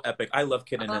so epic. I love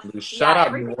Kitten and Lou. Shout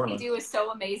out New Orleans. Everything they do is so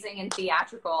amazing and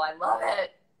theatrical. I love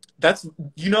it. That's,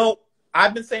 you know,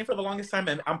 I've been saying for the longest time,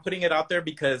 and I'm putting it out there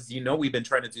because, you know, we've been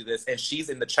trying to do this, and she's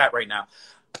in the chat right now.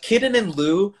 Kitten and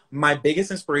Lou, my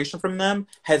biggest inspiration from them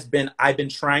has been, I've been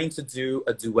trying to do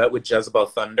a duet with Jezebel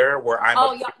Thunder where I'm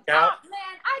man, we done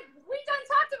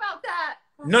talked about that.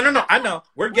 No, I know.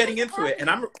 We're getting into it.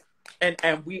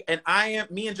 And me and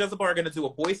Jezebel are gonna do a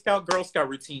Boy Scout, Girl Scout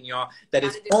routine, y'all, that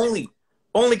is only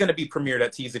gonna be premiered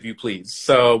at Tease If You Please.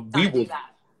 So we will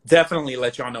definitely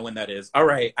let y'all know when that is. All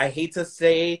right. I hate to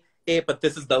say it, but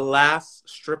this is the last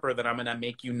stripper that I'm gonna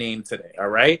make you name today. All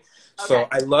right. Okay. So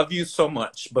I love you so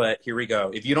much, but here we go.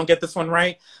 If you don't get this one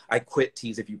right, I quit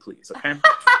Tease If You Please. Okay.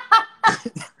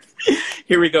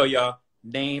 Here we go, y'all.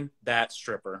 Name that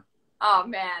stripper. Oh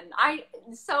man,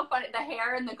 it's so funny. The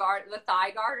hair and the thigh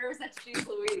garters. That's Jeez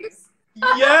Louise.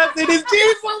 Yes, it is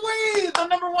Jeez Louise, the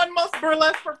 #1 most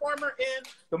burlesque performer in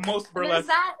the most burlesque.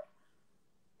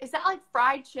 Is that like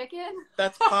fried chicken?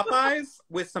 That's Popeyes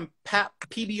with some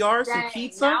PBR, some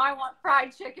pizza. Now I want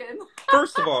fried chicken.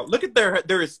 First of all, look at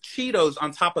there is Cheetos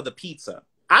on top of the pizza.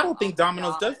 I don't think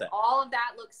Domino's does that. All of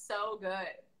that looks so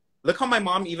good. Look how my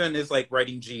mom even is like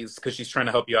writing G's because she's trying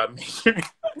to help you out. She's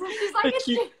like, it's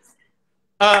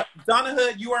Donna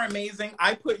Hood, you are amazing.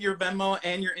 I put your Venmo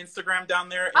and your Instagram down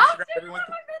there.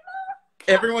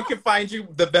 Everyone can find you.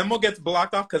 The Venmo gets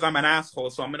blocked off because I'm an asshole,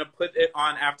 so I'm going to put it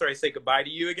on after I say goodbye to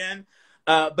you again.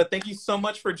 But thank you so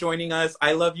much for joining us.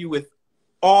 I love you with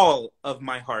all of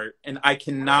my heart, and I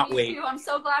cannot wait. I'm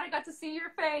so glad I got to see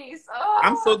your face. Oh.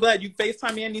 I'm so glad you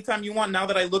FaceTime me anytime you want. Now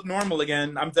that I look normal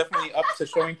again, I'm definitely up to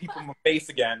showing people my face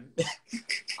again.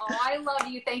 Oh, I love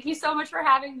you. Thank you so much for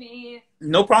having me.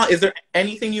 No problem. Is there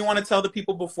anything you want to tell the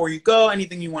people before you go?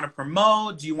 Anything you want to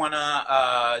promote? Do you want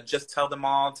to just tell them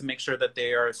all to make sure that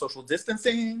they are social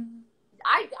distancing?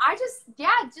 I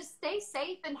just stay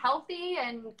safe and healthy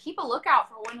and keep a lookout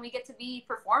for when we get to be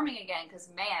performing again. Because,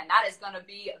 man, that is going to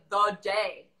be the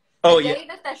day. Oh The yeah, day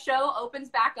that the show opens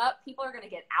back up, people are gonna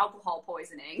get alcohol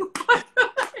poisoning.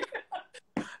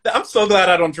 I'm so glad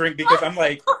I don't drink because I'm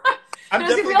like, I'm They're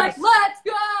just gonna definitely be gonna. like, "Let's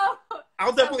go!"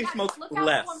 I'll So definitely yeah, smoke just look out for when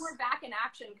less. we're back in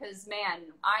action, because man,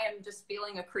 I am just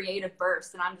feeling a creative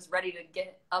burst, and I'm just ready to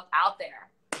get up out there.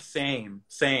 Same,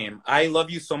 same. I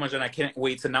love you so much, and I can't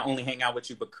wait to not only hang out with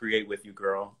you but create with you,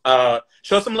 girl.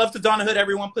 Show some love to Donna Hood,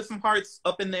 everyone. Put some hearts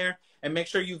up in there, and make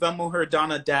sure you Venmo her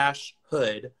Donna Dash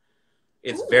Hood.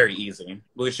 It's Ooh. very easy.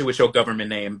 Wish it was your government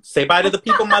name. Say bye to the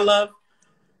people, my love.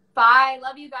 Bye.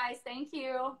 Love you guys. Thank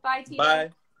you. Bye, Tito.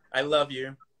 Bye. I love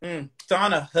you.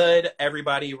 Donna Hood,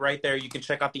 everybody, right there. You can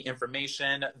check out the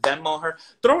information. Venmo her.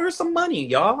 Throw her some money,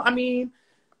 y'all. I mean,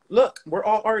 look, we're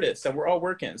all artists and we're all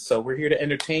working. So we're here to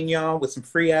entertain y'all with some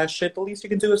free ass shit. The least you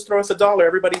can do is throw us $1.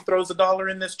 Everybody throws $1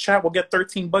 in this chat. We'll get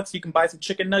 13 bucks. You can buy some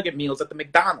chicken nugget meals at the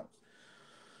McDonald's.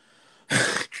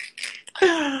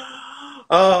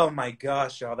 Oh my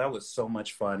gosh, y'all, that was so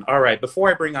much fun. All right, before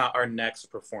I bring out our next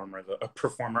performer,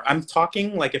 I'm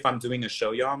talking like if I'm doing a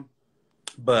show, y'all,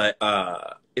 but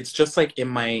it's just like in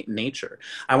my nature.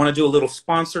 I want to do a little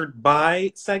sponsored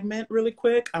by segment really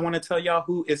quick. I want to tell y'all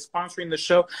who is sponsoring the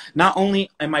show. Not only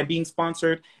am I being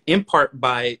sponsored in part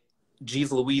by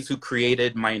Jeez Louise, who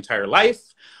created my entire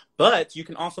life, but you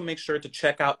can also make sure to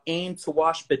check out Aim to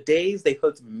Wash Bidets. They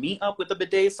hooked me up with a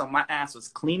bidet, so my ass was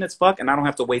clean as fuck, and I don't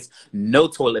have to waste no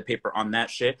toilet paper on that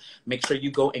shit. Make sure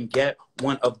you go and get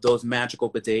one of those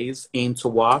magical bidets, Aim to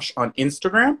Wash, on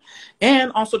Instagram.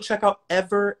 And also check out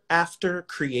Ever After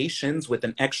Creations with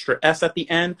an extra S at the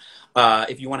end.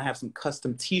 If you want to have some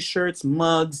custom t-shirts,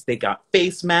 mugs, they got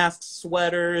face masks,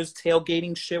 sweaters,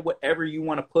 tailgating shit, whatever you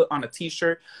want to put on a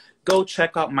t-shirt. Go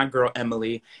check out my girl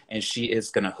Emily, and she is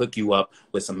gonna hook you up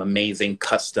with some amazing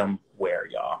custom wear,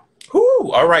 y'all. Whoo!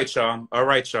 All right, y'all. All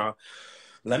right, y'all.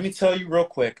 Let me tell you real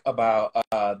quick about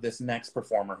this next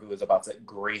performer who is about to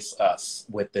grace us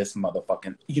with this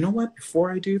motherfucking. You know what?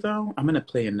 Before I do though, I'm gonna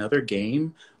play another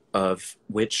game of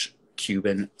which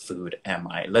Cuban food am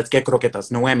I? Let's get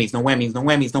croquetas. No whammies. No whammies. No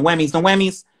whammies. No whammies. No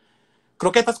whammies.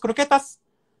 Croquetas. Croquetas.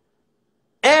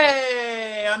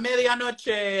 Hey, a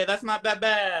medianoche. That's not that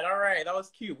bad. All right, that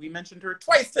was cute. We mentioned her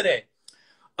twice today.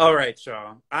 All right,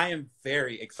 y'all. I am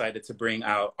very excited to bring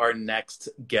out our next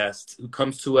guest who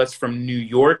comes to us from New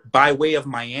York by way of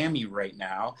Miami right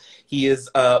now. He is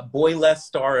a Boylesque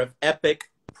star of epic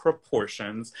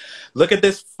proportions. Look at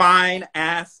this fine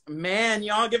ass man,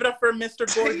 y'all. Give it up for Mr.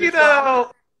 Gorgeous.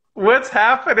 Tito, what's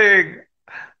happening?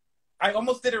 I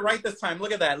almost did it right this time.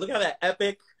 Look at that. Look at that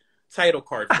epic title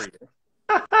card for you.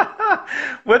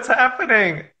 What's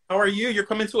happening? How are you? You're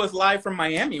coming to us live from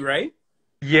Miami, right?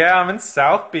 Yeah, I'm in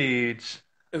South Beach.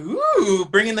 Ooh,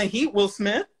 bringing the heat, Will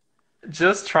Smith.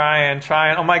 Just trying.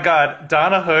 Oh my God,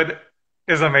 Donna Hood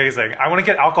is amazing. I want to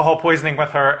get alcohol poisoning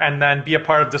with her and then be a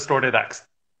part of Distorted X.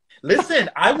 Listen,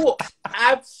 I will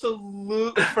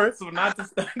absolutely, first of all, not to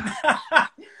start,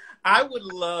 I would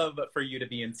love for you to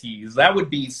be in Tease. That would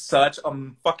be such a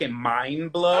fucking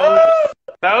mind blow.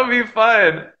 That would be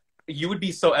fun. You would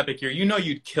be so epic here. You know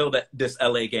you'd kill this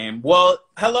LA game. Well,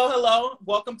 hello.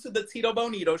 Welcome to the Tito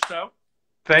Bonito show.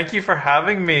 Thank you for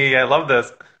having me. I love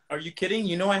this. Are you kidding?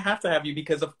 You know I have to have you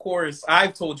because, of course,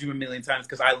 I've told you a million times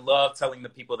because I love telling the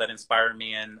people that inspire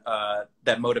me and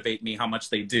that motivate me how much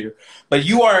they do. But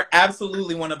you are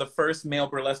absolutely one of the first male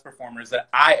burlesque performers that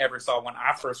I ever saw when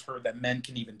I first heard that men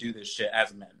can even do this shit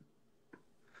as men.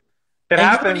 It And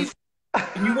happens.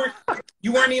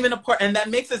 you weren't even a part, and that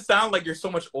makes it sound like you're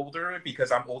so much older because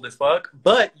I'm old as fuck.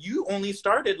 But you only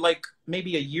started like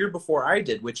maybe a year before I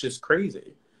did, which is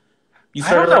crazy. You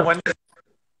I don't started know around,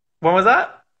 when was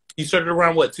that? you started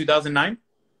around what, 2009?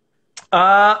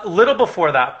 Little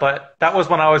before that, but that was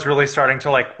when I was really starting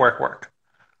to like work.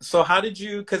 So how did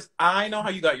you? Because I know how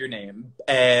you got your name,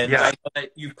 and I Yeah. know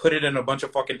that you put it in a bunch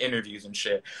of fucking interviews and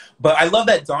shit. But I love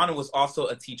that Donna was also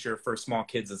a teacher for small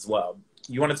kids as well.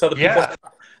 You want to tell the people Yeah.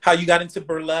 how you got into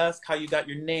burlesque, how you got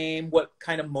your name, what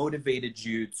kind of motivated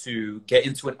you to get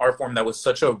into an art form that was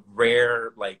such a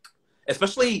rare, like,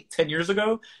 especially 10 years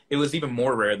ago, it was even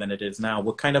more rare than it is now.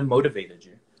 What kind of motivated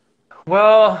you?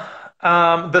 Well,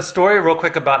 the story real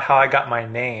quick about how I got my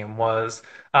name was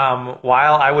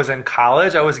while I was in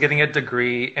college, I was getting a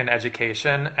degree in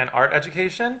education and art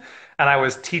education, and I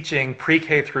was teaching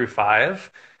pre-K through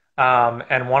 5.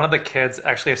 And one of the kids,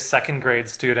 actually a second grade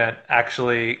student,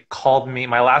 actually called me,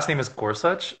 my last name is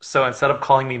Gorsuch, so instead of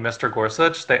calling me Mr.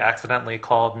 Gorsuch, they accidentally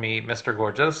called me Mr.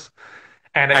 Gorgeous,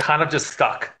 and it I, kind of just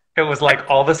stuck. It was I like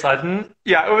all of a sudden,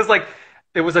 yeah, it was like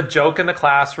it was a joke in the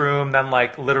classroom. Then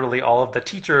like literally all of the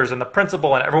teachers and the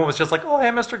principal and everyone was just like, "Oh, hey,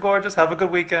 Mr. Gorgeous, have a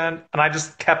good weekend," and I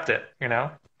just kept it.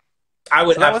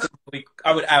 So that was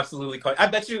I would absolutely call. I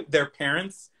bet you their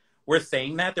parents were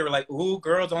saying that they were like, "Ooh,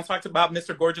 girl, don't talk about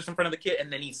Mr. Gorgeous in front of the kid,"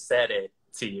 and then he said it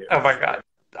to you. oh my God.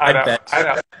 I I know. bet. I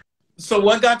know. So,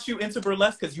 what got you into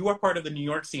burlesque? Because you are part of the New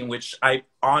York scene, which I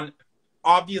on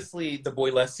obviously the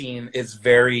boylesque scene is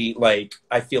very like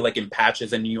I feel like in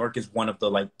patches, and New York is one of the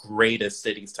like greatest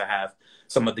cities to have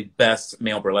some of the best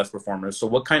male burlesque performers. So,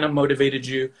 what kind of motivated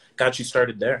you, got you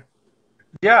started there?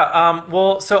 Yeah,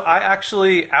 well, so I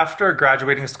actually, after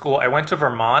graduating school, I went to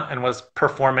Vermont and was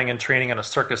performing and training in a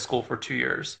circus school for 2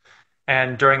 years.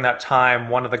 And during that time,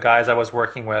 one of the guys I was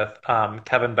working with,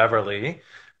 Kevin Beverly,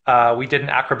 we did an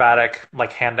acrobatic,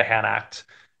 like hand-to-hand act.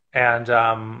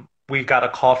 And we got a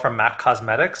call from MAC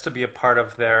Cosmetics to be a part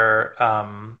of their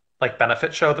like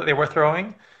benefit show that they were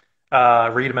throwing.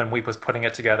 Reedman Weep was putting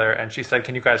it together, and she said,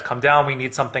 "Can you guys come down? We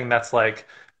need something that's like,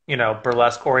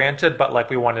 burlesque oriented, but like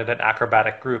we wanted an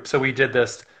acrobatic group." So we did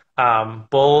this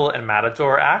bull and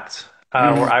matador act, where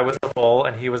Mhm. I was the bull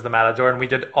and he was the matador, and we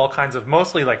did all kinds of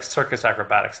mostly like circus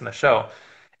acrobatics in the show.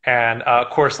 And of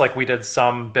course, like we did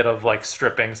some bit of like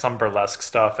stripping, some burlesque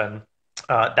stuff, and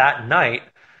that night.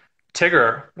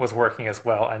 Tigger was working as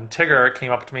well, and Tigger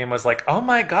came up to me and was like, "Oh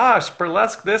my gosh,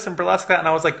 burlesque this and burlesque that," and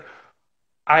I was like,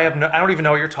 I don't even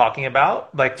know what you're talking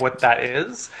about, like what that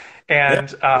is. Yeah.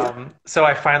 And so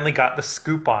I finally got the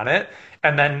scoop on it.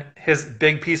 And then his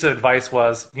big piece of advice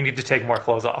was, you need to take more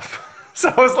clothes off. So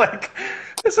I was like,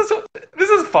 this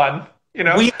is fun, you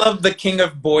know? We love the king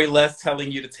of boylesque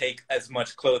telling you to take as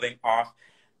much clothing off.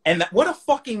 And what a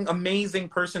fucking amazing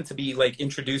person to be like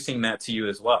introducing that to you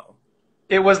as well.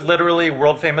 It was literally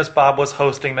world famous Bob was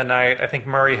hosting the night. I think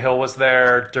Murray Hill was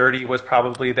there. Dirty was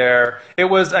probably there. It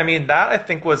was, I mean, that I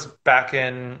think was back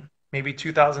in maybe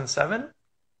 2007.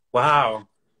 Wow.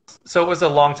 So it was a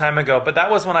long time ago, but that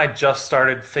was when I just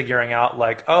started figuring out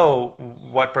like, oh,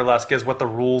 what burlesque is, what the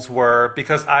rules were,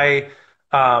 because I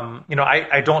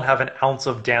don't have an ounce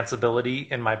of dance ability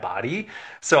in my body.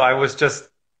 So I was just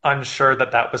unsure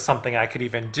that that was something I could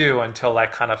even do until I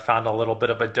kind of found a little bit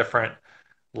of a different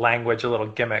language, a little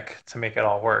gimmick to make it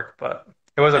all work. But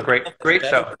it was a I think great, that's the great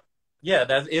best. show. Yeah,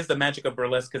 that is the magic of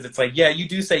burlesque because it's like, yeah, you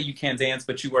do say you can't dance,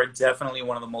 but you are definitely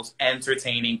one of the most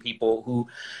entertaining people who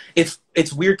it's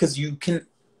weird because you can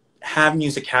have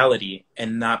musicality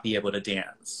and not be able to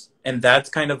dance. And that's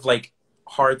kind of like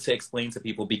hard to explain to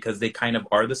people because they kind of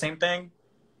are the same thing.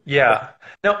 But Yeah.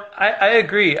 No, I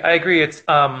agree. I agree.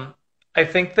 I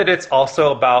think that it's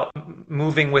also about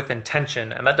moving with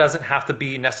intention, and that doesn't have to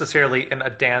be necessarily in a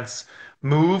dance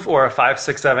move or a 5,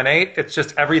 6, 7, 8. It's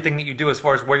just everything that you do as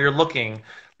far as where you're looking,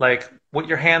 like what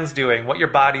your hand's doing, what your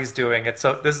body's doing. This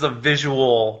is a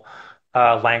visual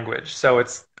language. So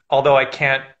it's, although I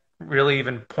can't really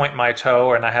even point my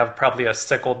toe and I have probably a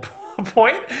sickled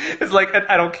point, it's like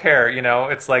I don't care, you know.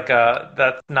 It's like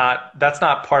that's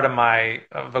not part of my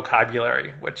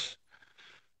vocabulary, which,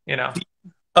 you know.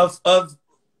 of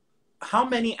how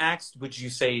many acts would you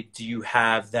say do you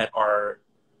have that are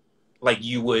like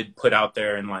you would put out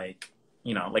there and like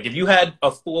like if you had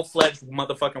a full-fledged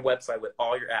motherfucking website with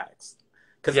all your acts,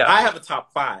 because Yeah. I have a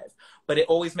top five, but it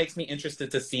always makes me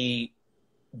interested to see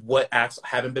what acts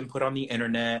haven't been put on the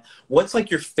internet. What's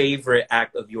like your favorite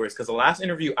act of yours? Because the last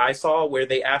interview I saw where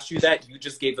they asked you that, you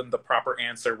just gave them the proper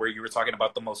answer where you were talking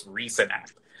about the most recent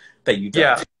act that you done.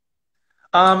 Yeah.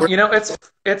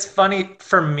 It's funny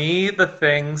for me, the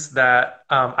things that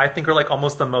I think are like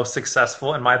almost the most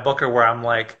successful in my book are where I'm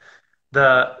like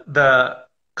the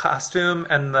costume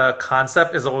and the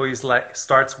concept is always like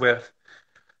starts with,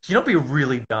 be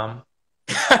really dumb.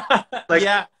 Like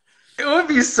Yeah. it would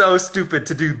be so stupid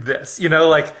to do this,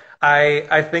 like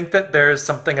I think that there's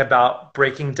something about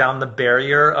breaking down the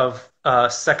barrier of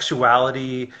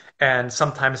sexuality and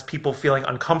sometimes people feeling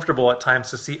uncomfortable at times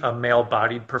to see a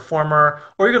male-bodied performer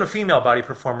or even a female-bodied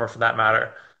performer for that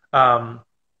matter. Um,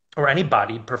 or any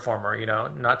bodied performer,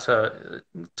 not to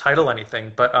title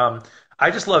anything, but I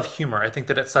just love humor. I think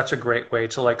that it's such a great way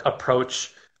to like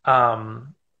approach the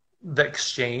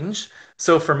exchange.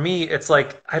 So for me, it's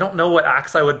like I don't know what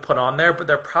acts I would put on there, but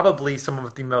they're probably some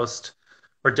of the most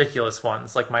ridiculous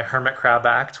ones, like my hermit crab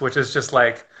act, which is just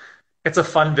like it's a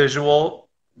fun visual.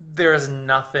 There is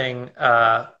nothing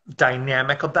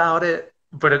dynamic about it,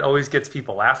 but it always gets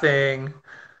people laughing.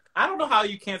 I don't know how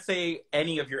you can't say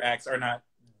any of your acts are not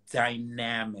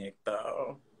dynamic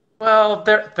though. Well,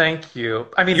 there. Thank you.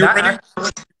 I mean, You're that running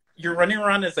act. you're running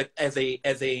around as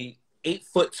a 8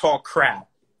 foot tall crab.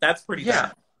 That's pretty Yeah.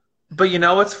 dynamic. But you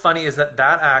know what's funny is that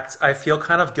that act, I feel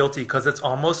kind of guilty because it's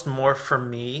almost more for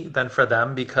me than for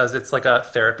them because it's like a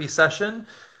therapy session.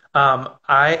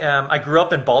 I grew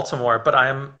up in Baltimore, but I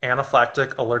am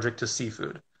anaphylactic allergic to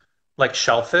seafood. like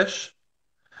shellfish.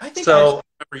 I think I actually So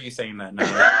remember you saying that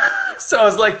now. so I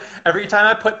was like, every time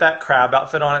I put that crab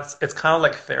outfit on, it's kind of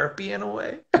like therapy in a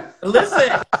way.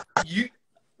 Listen, you,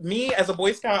 me as a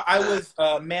Boy Scout, I was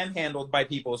manhandled by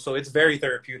people, so it's very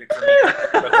therapeutic for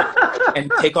me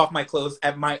and take off my clothes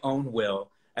at my own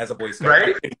will as a Boy Scout.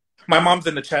 Right? My mom's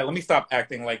in the chat. Let me stop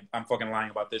acting like I'm fucking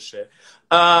lying about this shit.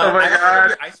 Oh my I love God.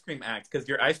 your ice cream act because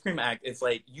your ice cream act is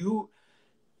like you.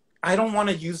 I don't want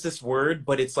to use this word,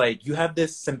 but it's like you have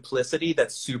this simplicity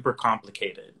that's super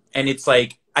complicated. And it's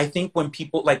like, I think when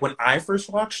people, like when I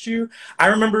first watched you, I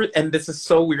remember, and this is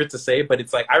so weird to say, but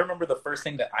it's like, I remember the first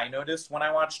thing that I noticed when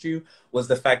I watched you was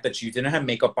the fact that you didn't have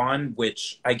makeup on,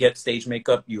 which I get stage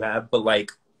makeup you have, but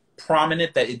like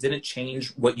prominent that it didn't change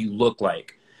what you look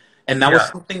like. And that was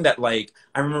Yeah. something that like,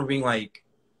 I remember being like,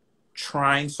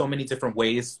 trying so many different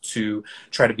ways to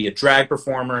try to be a drag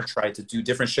performer, try to do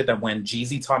different shit that when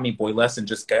Jeezy taught me Boylesque and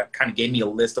just kind of gave me a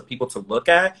list of people to look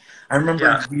at, I remember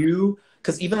Yeah. you,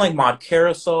 because even like Mod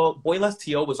Carousel, Boylesque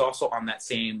TO was also on that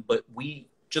same, but we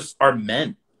just are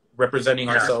men representing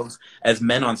Yeah. ourselves as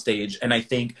men on stage. And I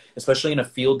think, especially in a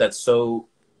field that's so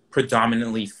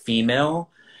predominantly female,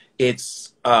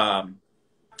 it's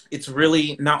it's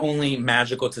really not only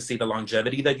magical to see the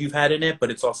longevity that you've had in it,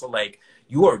 but it's also like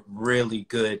you are really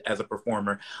good as a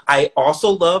performer. I also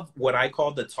love what I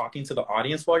call the talking to the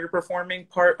audience while you're performing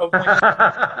part of when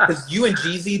because you and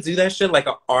Jeezy do that shit like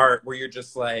an art where you're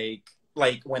just like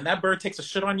when that bird takes a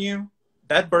shit on you,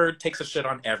 that bird takes a shit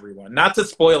on everyone. Not to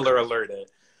spoiler alert it.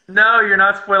 No, you're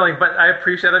not spoiling, but I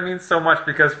appreciate that means so much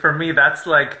because for me, that's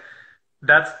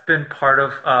been part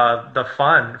of the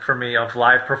fun for me of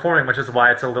live performing, which is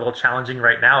why it's a little challenging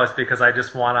right now, is because I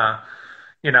just wanna,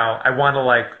 I wanna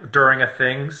like during a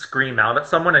thing scream out at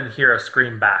someone and hear a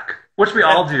scream back, which we Yeah.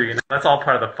 all do, that's all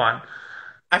part of the fun.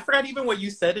 I forgot even what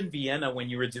you said in Vienna when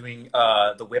you were doing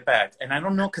the whip act. And I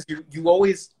don't know, because you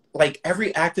always, like,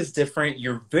 every act is different.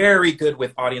 You're very good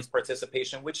with audience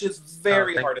participation, which is Oh,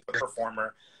 very thank hard as a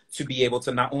performer to be able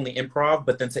to not only improv,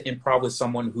 but then to improv with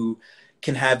someone who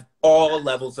can have all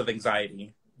levels of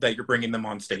anxiety that you're bringing them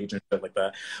on stage and shit like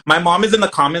that. My mom is in the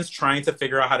comments trying to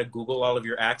figure out how to Google all of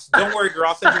your acts. Don't worry, girl.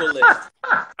 I'll send you a list.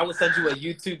 I will send you a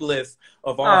YouTube list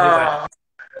of all his acts.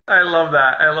 Oh, I love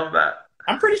that. I love that.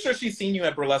 I'm pretty sure she's seen you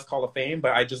at Burlesque Hall of Fame,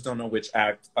 but I just don't know which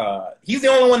act. He's the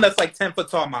only one that's like 10 foot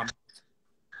tall, mom.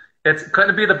 It's going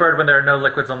to be the bird when there are no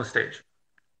liquids on the stage.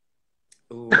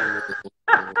 Ooh.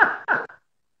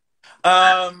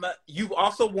 You've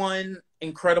also won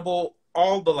incredible,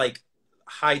 all the like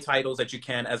high titles that you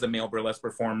can as a male burlesque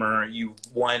performer. You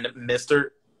won Mr.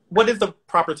 What is the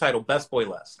proper title? Best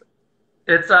Boylesque.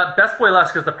 It's Best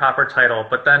Boylesque is the proper title,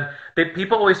 but then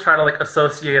people always try to like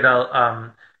associate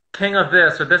a king of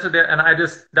this or that,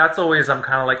 and that's always I'm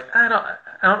kind of like I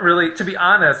don't really, to be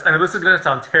honest. I mean, this is going to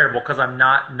sound terrible because I'm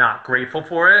not grateful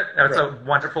for it. It's Right. a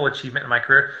wonderful achievement in my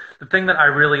career. The thing that I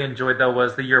really enjoyed though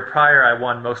was the year prior I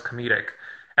won Most Comedic,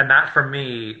 and that for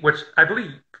me, which I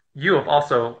believe you have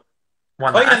also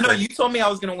won Oh that yeah, no, accolade. you told me I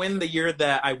was gonna win the year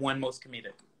that I won Most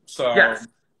Comedic. So Yes,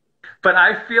 but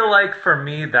I feel like for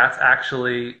me, that's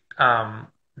actually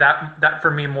that for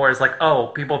me more is like, oh,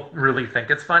 people really think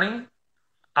it's funny.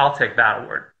 I'll take that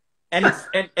award. and it's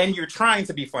and you're trying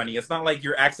to be funny. It's not like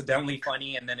you're accidentally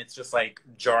funny and then it's just like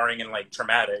jarring and like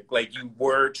traumatic. Like you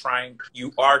are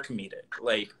comedic.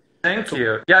 Like Thank so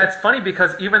you. Yeah, it's funny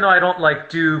because even though I don't like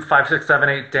do 5, 6, 7,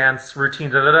 8 dance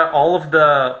routine, all of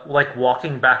the like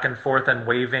walking back and forth and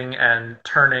waving and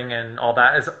turning and all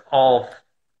that is all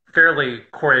fairly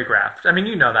choreographed. I mean,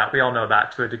 you know that. We all know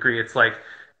that to a degree. It's like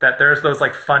that there's those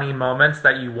like funny moments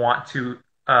that you want to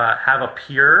have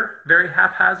appear very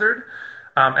haphazard.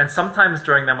 And sometimes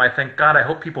during them, I think, God, I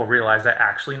hope people realize I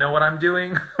actually know what I'm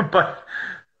doing. But,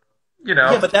 you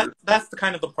yeah, know, but that's the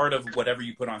kind of the part of whatever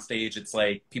you put on stage. It's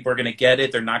like people are gonna get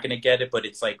it, they're not gonna get it, but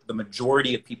it's like the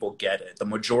majority of people get it. The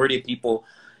majority of people,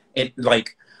 it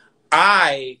like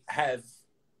I have.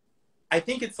 I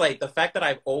think it's like the fact that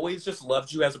I've always just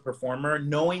loved you as a performer,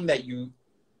 knowing that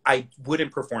I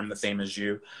wouldn't perform the same as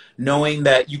you, knowing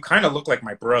that you kind of look like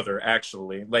my brother,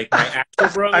 actually, like my actual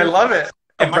I brother. love it.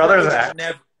 A And my brother brother's would act.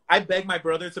 never. I beg my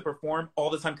brother to perform all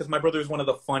the time because my brother is one of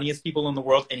the funniest people in the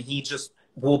world, and he just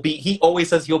will be. He always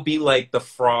says he'll be like the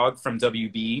frog from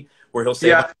WB, where he'll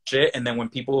say a bunch Yeah. of shit, and then when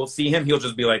people see him, he'll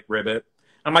just be like ribbit.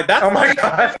 I'm like, that's Oh my funny.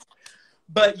 God.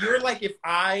 But you're like, if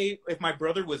my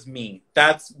brother was me,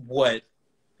 that's what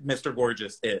Mr.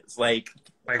 Gorgeous is like.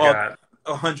 Oh my God.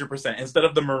 100% instead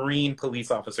of the Marine police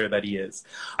officer that he is.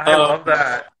 I Um, love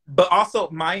that. but also,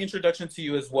 my introduction to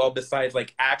you as well, besides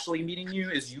like actually meeting you,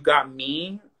 is you got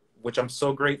me which I'm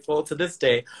so grateful to this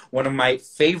day, one of my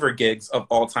favorite gigs of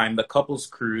all time, the couples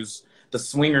cruise, the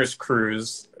swingers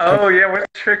cruise, Oh yeah,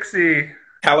 with Trixie.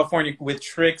 California with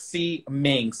Trixie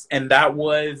Minx. And that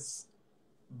was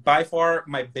by far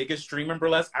my biggest dream in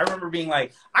burlesque. I remember being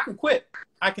like, I can quit.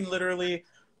 I can literally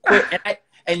quit.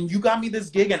 And you got me this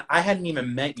gig and I hadn't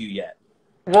even met you yet.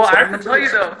 Well, So I have to tell you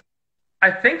though, I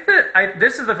think that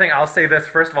this is the thing. I'll say this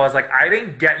first of all, is like I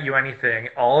didn't get you anything.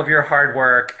 All of your hard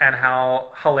work and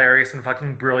how hilarious and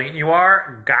fucking brilliant you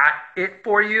are got it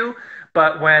for you.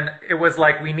 But when it was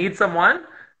like we need someone,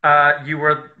 you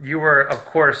were of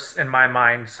course in my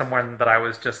mind someone that I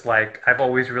was just like I've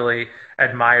always really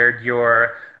admired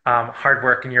your hard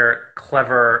work and your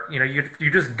clever. You know,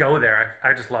 you just go there.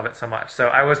 I just love it so much. So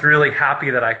I was really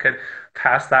happy that I could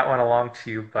pass that one along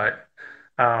to you. But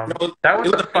no, that was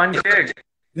it was a fun gig.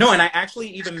 no, and I actually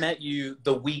even met you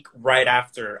the week right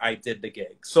after I did the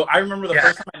gig. So I remember the Yeah.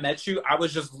 first time I met you, I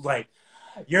was just like,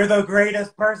 "You're the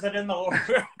greatest person in the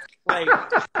world." Like,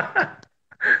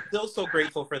 still so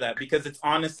grateful for that because it's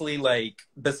honestly like,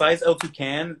 besides El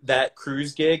Toucan, that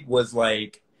cruise gig was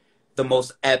like the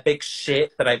most epic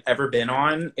shit that I've ever been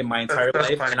on in my entire That's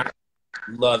so life, funny. and I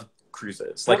love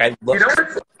cruises. Well, Like, I love.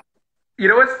 you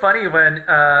know what's funny when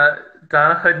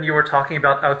Donna Hood and you were talking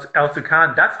about El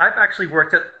Toucan? I've actually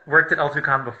worked at El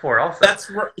Toucan before also.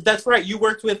 That's right. You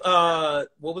worked with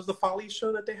what was the Folly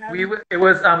show that they had? It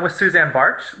was with Suzanne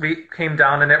Barch. We came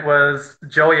down and it was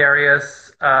Joey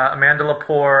Arias, Amanda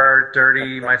Lepore,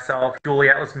 Dirty, myself, Julie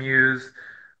Atlas Muse.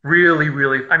 Really,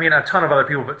 really, I mean, a ton of other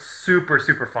people, but super,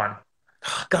 super fun.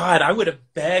 God, I would have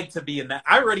begged to be in that.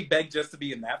 I already begged just to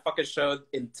be in that fucking show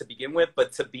to begin with,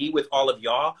 but to be with all of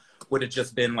y'all would have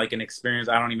just been like an experience.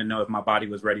 I don't even know if my body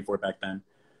was ready for it back then.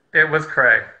 It was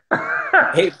cray.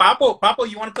 Hey, Papo,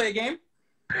 you want to play a game?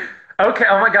 Okay,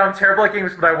 oh my God, I'm terrible at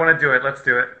games, but I want to do it. Let's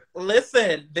do it.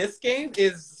 Listen, this game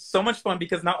is so much fun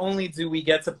because not only do we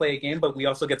get to play a game, but we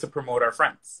also get to promote our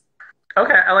friends.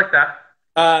 Okay, I like that.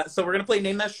 So we're going to play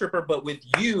Name That Stripper, but with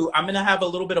you, I'm going to have a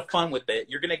little bit of fun with it.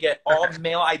 You're going to get all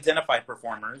male identified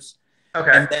performers. Okay.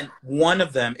 And then one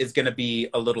of them is going to be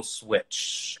a little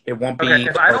switch. It won't be. Okay,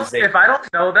 if I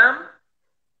don't know them,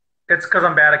 it's because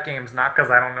I'm bad at games, not because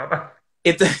I don't know them.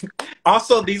 It's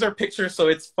also, these are pictures, so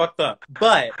it's fucked up.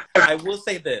 But I will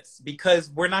say this, because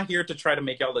we're not here to try to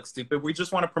make y'all look stupid. We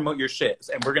just want to promote your shit,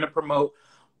 and we're going to promote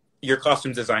your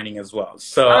costume designing as well.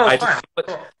 So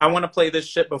I want to play this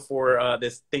shit before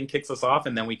this thing kicks us off,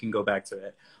 and then we can go back to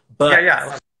it. But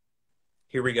yeah.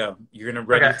 Here we go. You're going to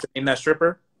ready to Name That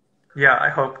Stripper? Yeah, I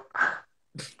hope.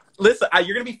 Listen,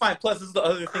 you're going to be fine. Plus, this is the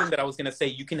other thing that I was going to say.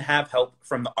 You can have help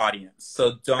from the audience.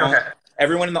 So don't... Okay.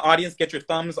 Everyone in the audience, get your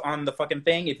thumbs on the fucking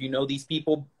thing. If you know these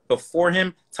people before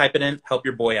him, type it in. Help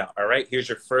your boy out. All right? Here's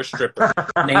your first stripper.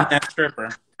 Name that stripper.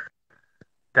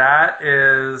 That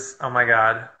is... Oh, my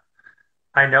God.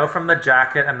 I know from the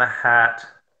jacket and the hat.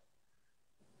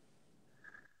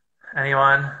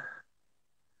 Anyone?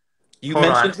 You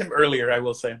mentioned him earlier, I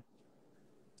will say.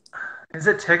 Is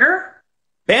it Tigger?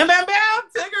 Bam, bam, bam!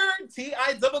 Tigger!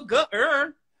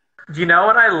 T-I-double-G-er. You know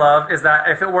what I love is that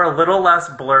if it were a little less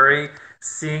blurry,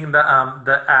 seeing the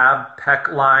ab pec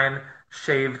line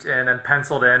shaved in and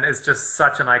penciled in is just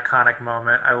such an iconic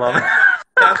moment. I love it.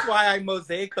 That's why I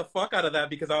mosaic the fuck out of that,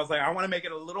 because I was like, I want to make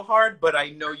it a little hard, but I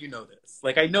know you know this.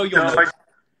 Like, I know you'll know.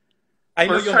 I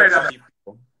know you'll know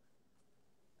people.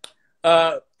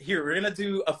 Here, we're gonna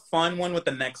do a fun one with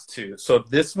the next two. So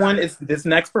this one is this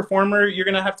next performer. You're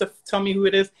gonna have to tell me who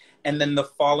it is, and then the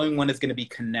following one is gonna be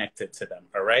connected to them.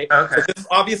 All right. Okay. So this is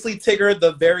obviously Tigger,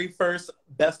 the very first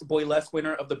Best Boylesque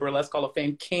winner of the Burlesque Hall of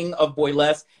Fame, King of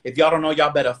Boylesque. If y'all don't know,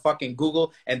 y'all better fucking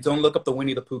Google and don't look up the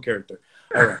Winnie the Pooh character.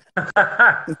 All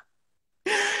right.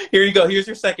 Here you go. Here's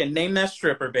your second. Name that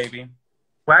stripper, baby.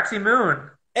 Waxy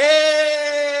Moon. Hey!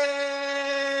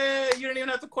 You didn't even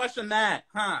have to question that,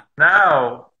 huh?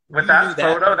 No. With that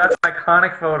photo, that's an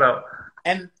iconic photo.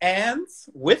 And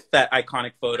with that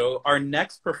iconic photo, our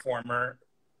next performer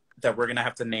that we're going to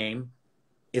have to name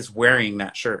is wearing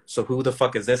that shirt. So who the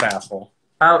fuck is this asshole?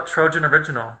 Oh, Trojan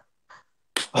Original.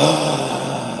 Hey,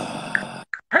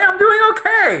 I'm doing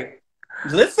okay.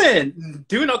 Listen,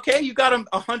 doing okay. You got him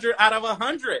 100 out of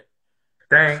 100.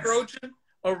 Thanks. Trojan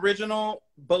Original,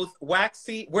 both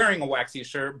wearing a waxy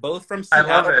shirt, both from Seattle.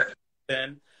 I love it.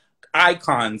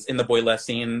 Icons in the Boylesque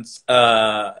scenes.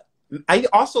 All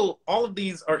of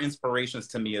these are inspirations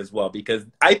to me as well, because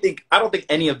I don't think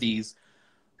any of these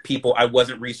people I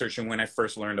wasn't researching when I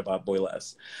first learned about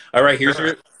Boylesque. All right, here's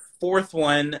your fourth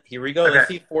one. Here we go. Okay. Let's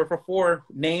see, 4 for 4.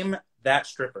 Name that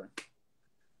stripper.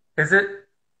 Is it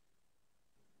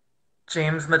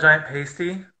James and the Giant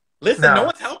Pasty? Listen, no No.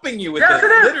 one's helping you with Yes, this.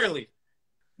 it is. Literally.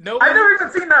 No I've one. never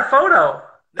even seen that photo.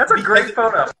 That's a Because great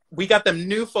photo. we got them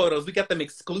new photos. We got them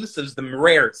exclusives, them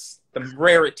rares, them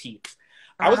rarities.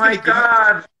 I Oh was my gonna give you,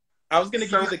 God. I was gonna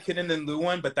give So you the Kid and Lou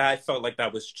one, but that I felt like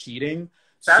that was cheating.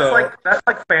 that's So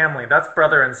like family. That's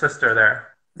brother and sister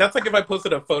there. that's like if I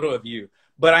posted a photo of you.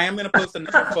 But I am gonna post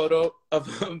another photo of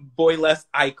Boylesque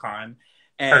icon.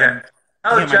 Okay. And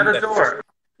Oh, damn, I knew that. Jedador.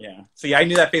 Yeah. See, I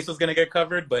knew that face was gonna get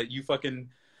covered, but you fucking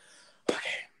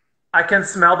I can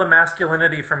smell the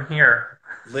masculinity from here.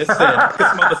 listen. I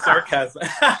can smell the sarcasm,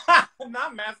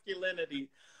 not masculinity.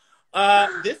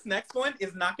 This next one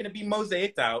is not gonna be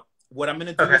mosaicked out. What I'm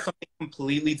gonna do Okay. is something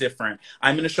completely different.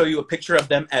 I'm gonna show you a picture of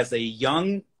them as a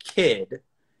young kid,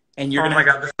 and Oh my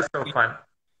God, this is so fun.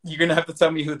 you're gonna have to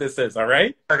tell me who this is. All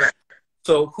right? Okay.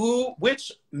 So,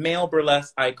 which male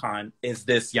burlesque icon is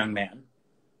this young man?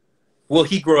 Will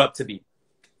he grow up to be?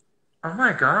 Oh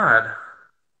my God.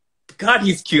 God,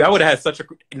 he's cute. I would have had such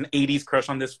an 80s crush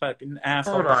on this fucking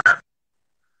asshole. Hold on.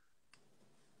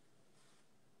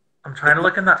 I'm trying to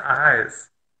look in the eyes.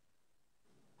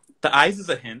 The eyes is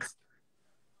a hint.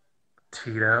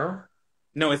 Tito?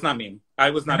 No, it's not me.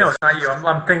 I was not. No, it's not you.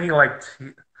 I'm thinking like,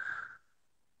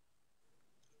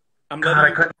 I'm God, letting I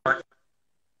you, couldn't.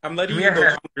 I'm letting Give me you a go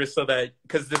hint. longer so that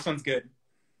because this one's good.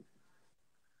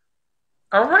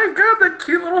 Oh my God, the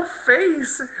cute little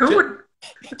face. Who would?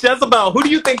 Jezebel, who do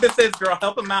you think this is, girl?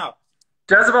 Help him out.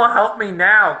 Jezebel, help me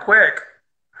now, quick.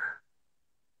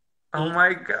 Oh Mm, my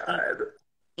mm, God.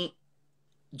 mm.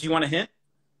 Do you want a hint?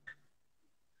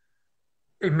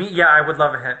 Yeah, I would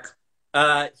love a hint.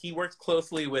 He works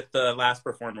closely with the last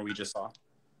performer we just saw.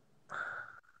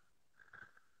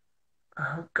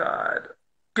 Oh God.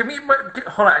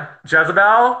 Hold on.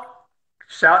 Jezebel,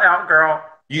 shout out, girl.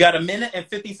 You got a minute and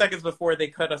 50 seconds before they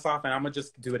cut us off, and I'm gonna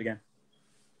just do it again.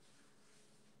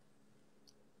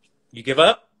 You give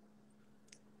up?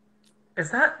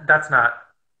 That's not.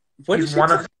 What did He's she one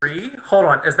do? of three? Hold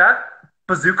on. Is that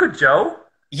Bazooka Joe?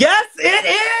 Yes,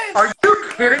 it Are is!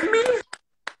 you kidding me?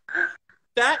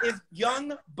 That is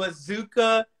young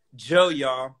Bazooka Joe,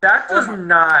 y'all. That does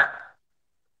not.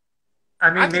 I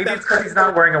I mean, think maybe that's it's because he's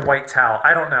not wearing a white towel.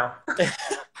 I don't know.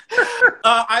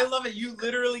 I love it. You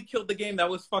literally killed the game. That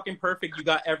was fucking perfect. You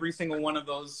got every single one of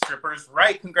those strippers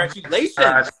right.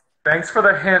 Congratulations. Thanks for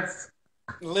the hints.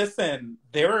 Listen,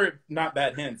 they were not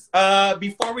bad hints.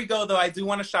 Before we go, though, I do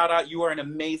want to shout out you are an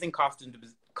amazing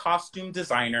costume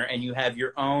designer, and you have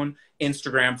your own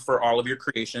Instagram for all of your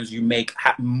creations. You make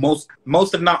most,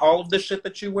 if not all of the shit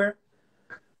that you wear.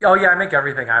 Oh, yeah, I make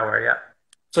everything I wear, yeah.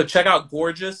 So check out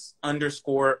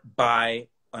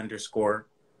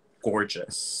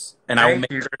gorgeous_by_gorgeous. And Thank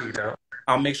you, Tito.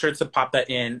 I'll make sure to pop that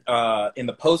in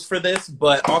the post for this.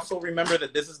 But also remember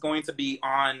that this is going to be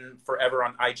on forever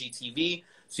on IGTV,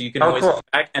 so you can always cool. go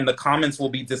back, and the comments will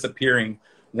be disappearing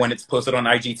when it's posted on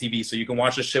IGTV, so you can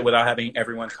watch the shit without having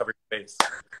everyone cover your face.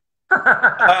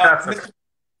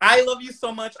 I love you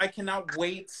so much. I cannot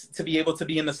wait to be able to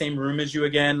be in the same room as you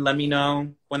again. Let me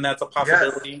know when that's a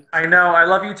possibility. Yes, I know. I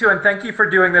love you too, and thank you for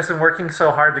doing this and working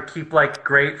so hard to keep like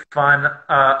great, fun,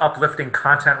 uplifting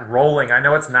content rolling. I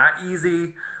know it's not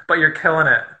easy, but you're killing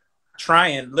it.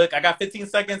 Trying. Look, I got 15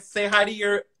 seconds. Say hi to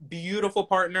your beautiful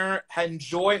partner.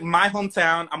 Enjoy my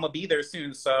hometown. I'm gonna be there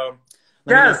soon, so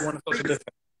let me know if you want to social distance.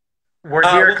 We're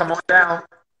here. Come on down.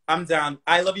 I'm down.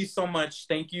 I love you so much.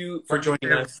 Thank you for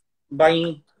joining us.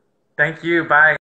 Bye. Thank you. Bye.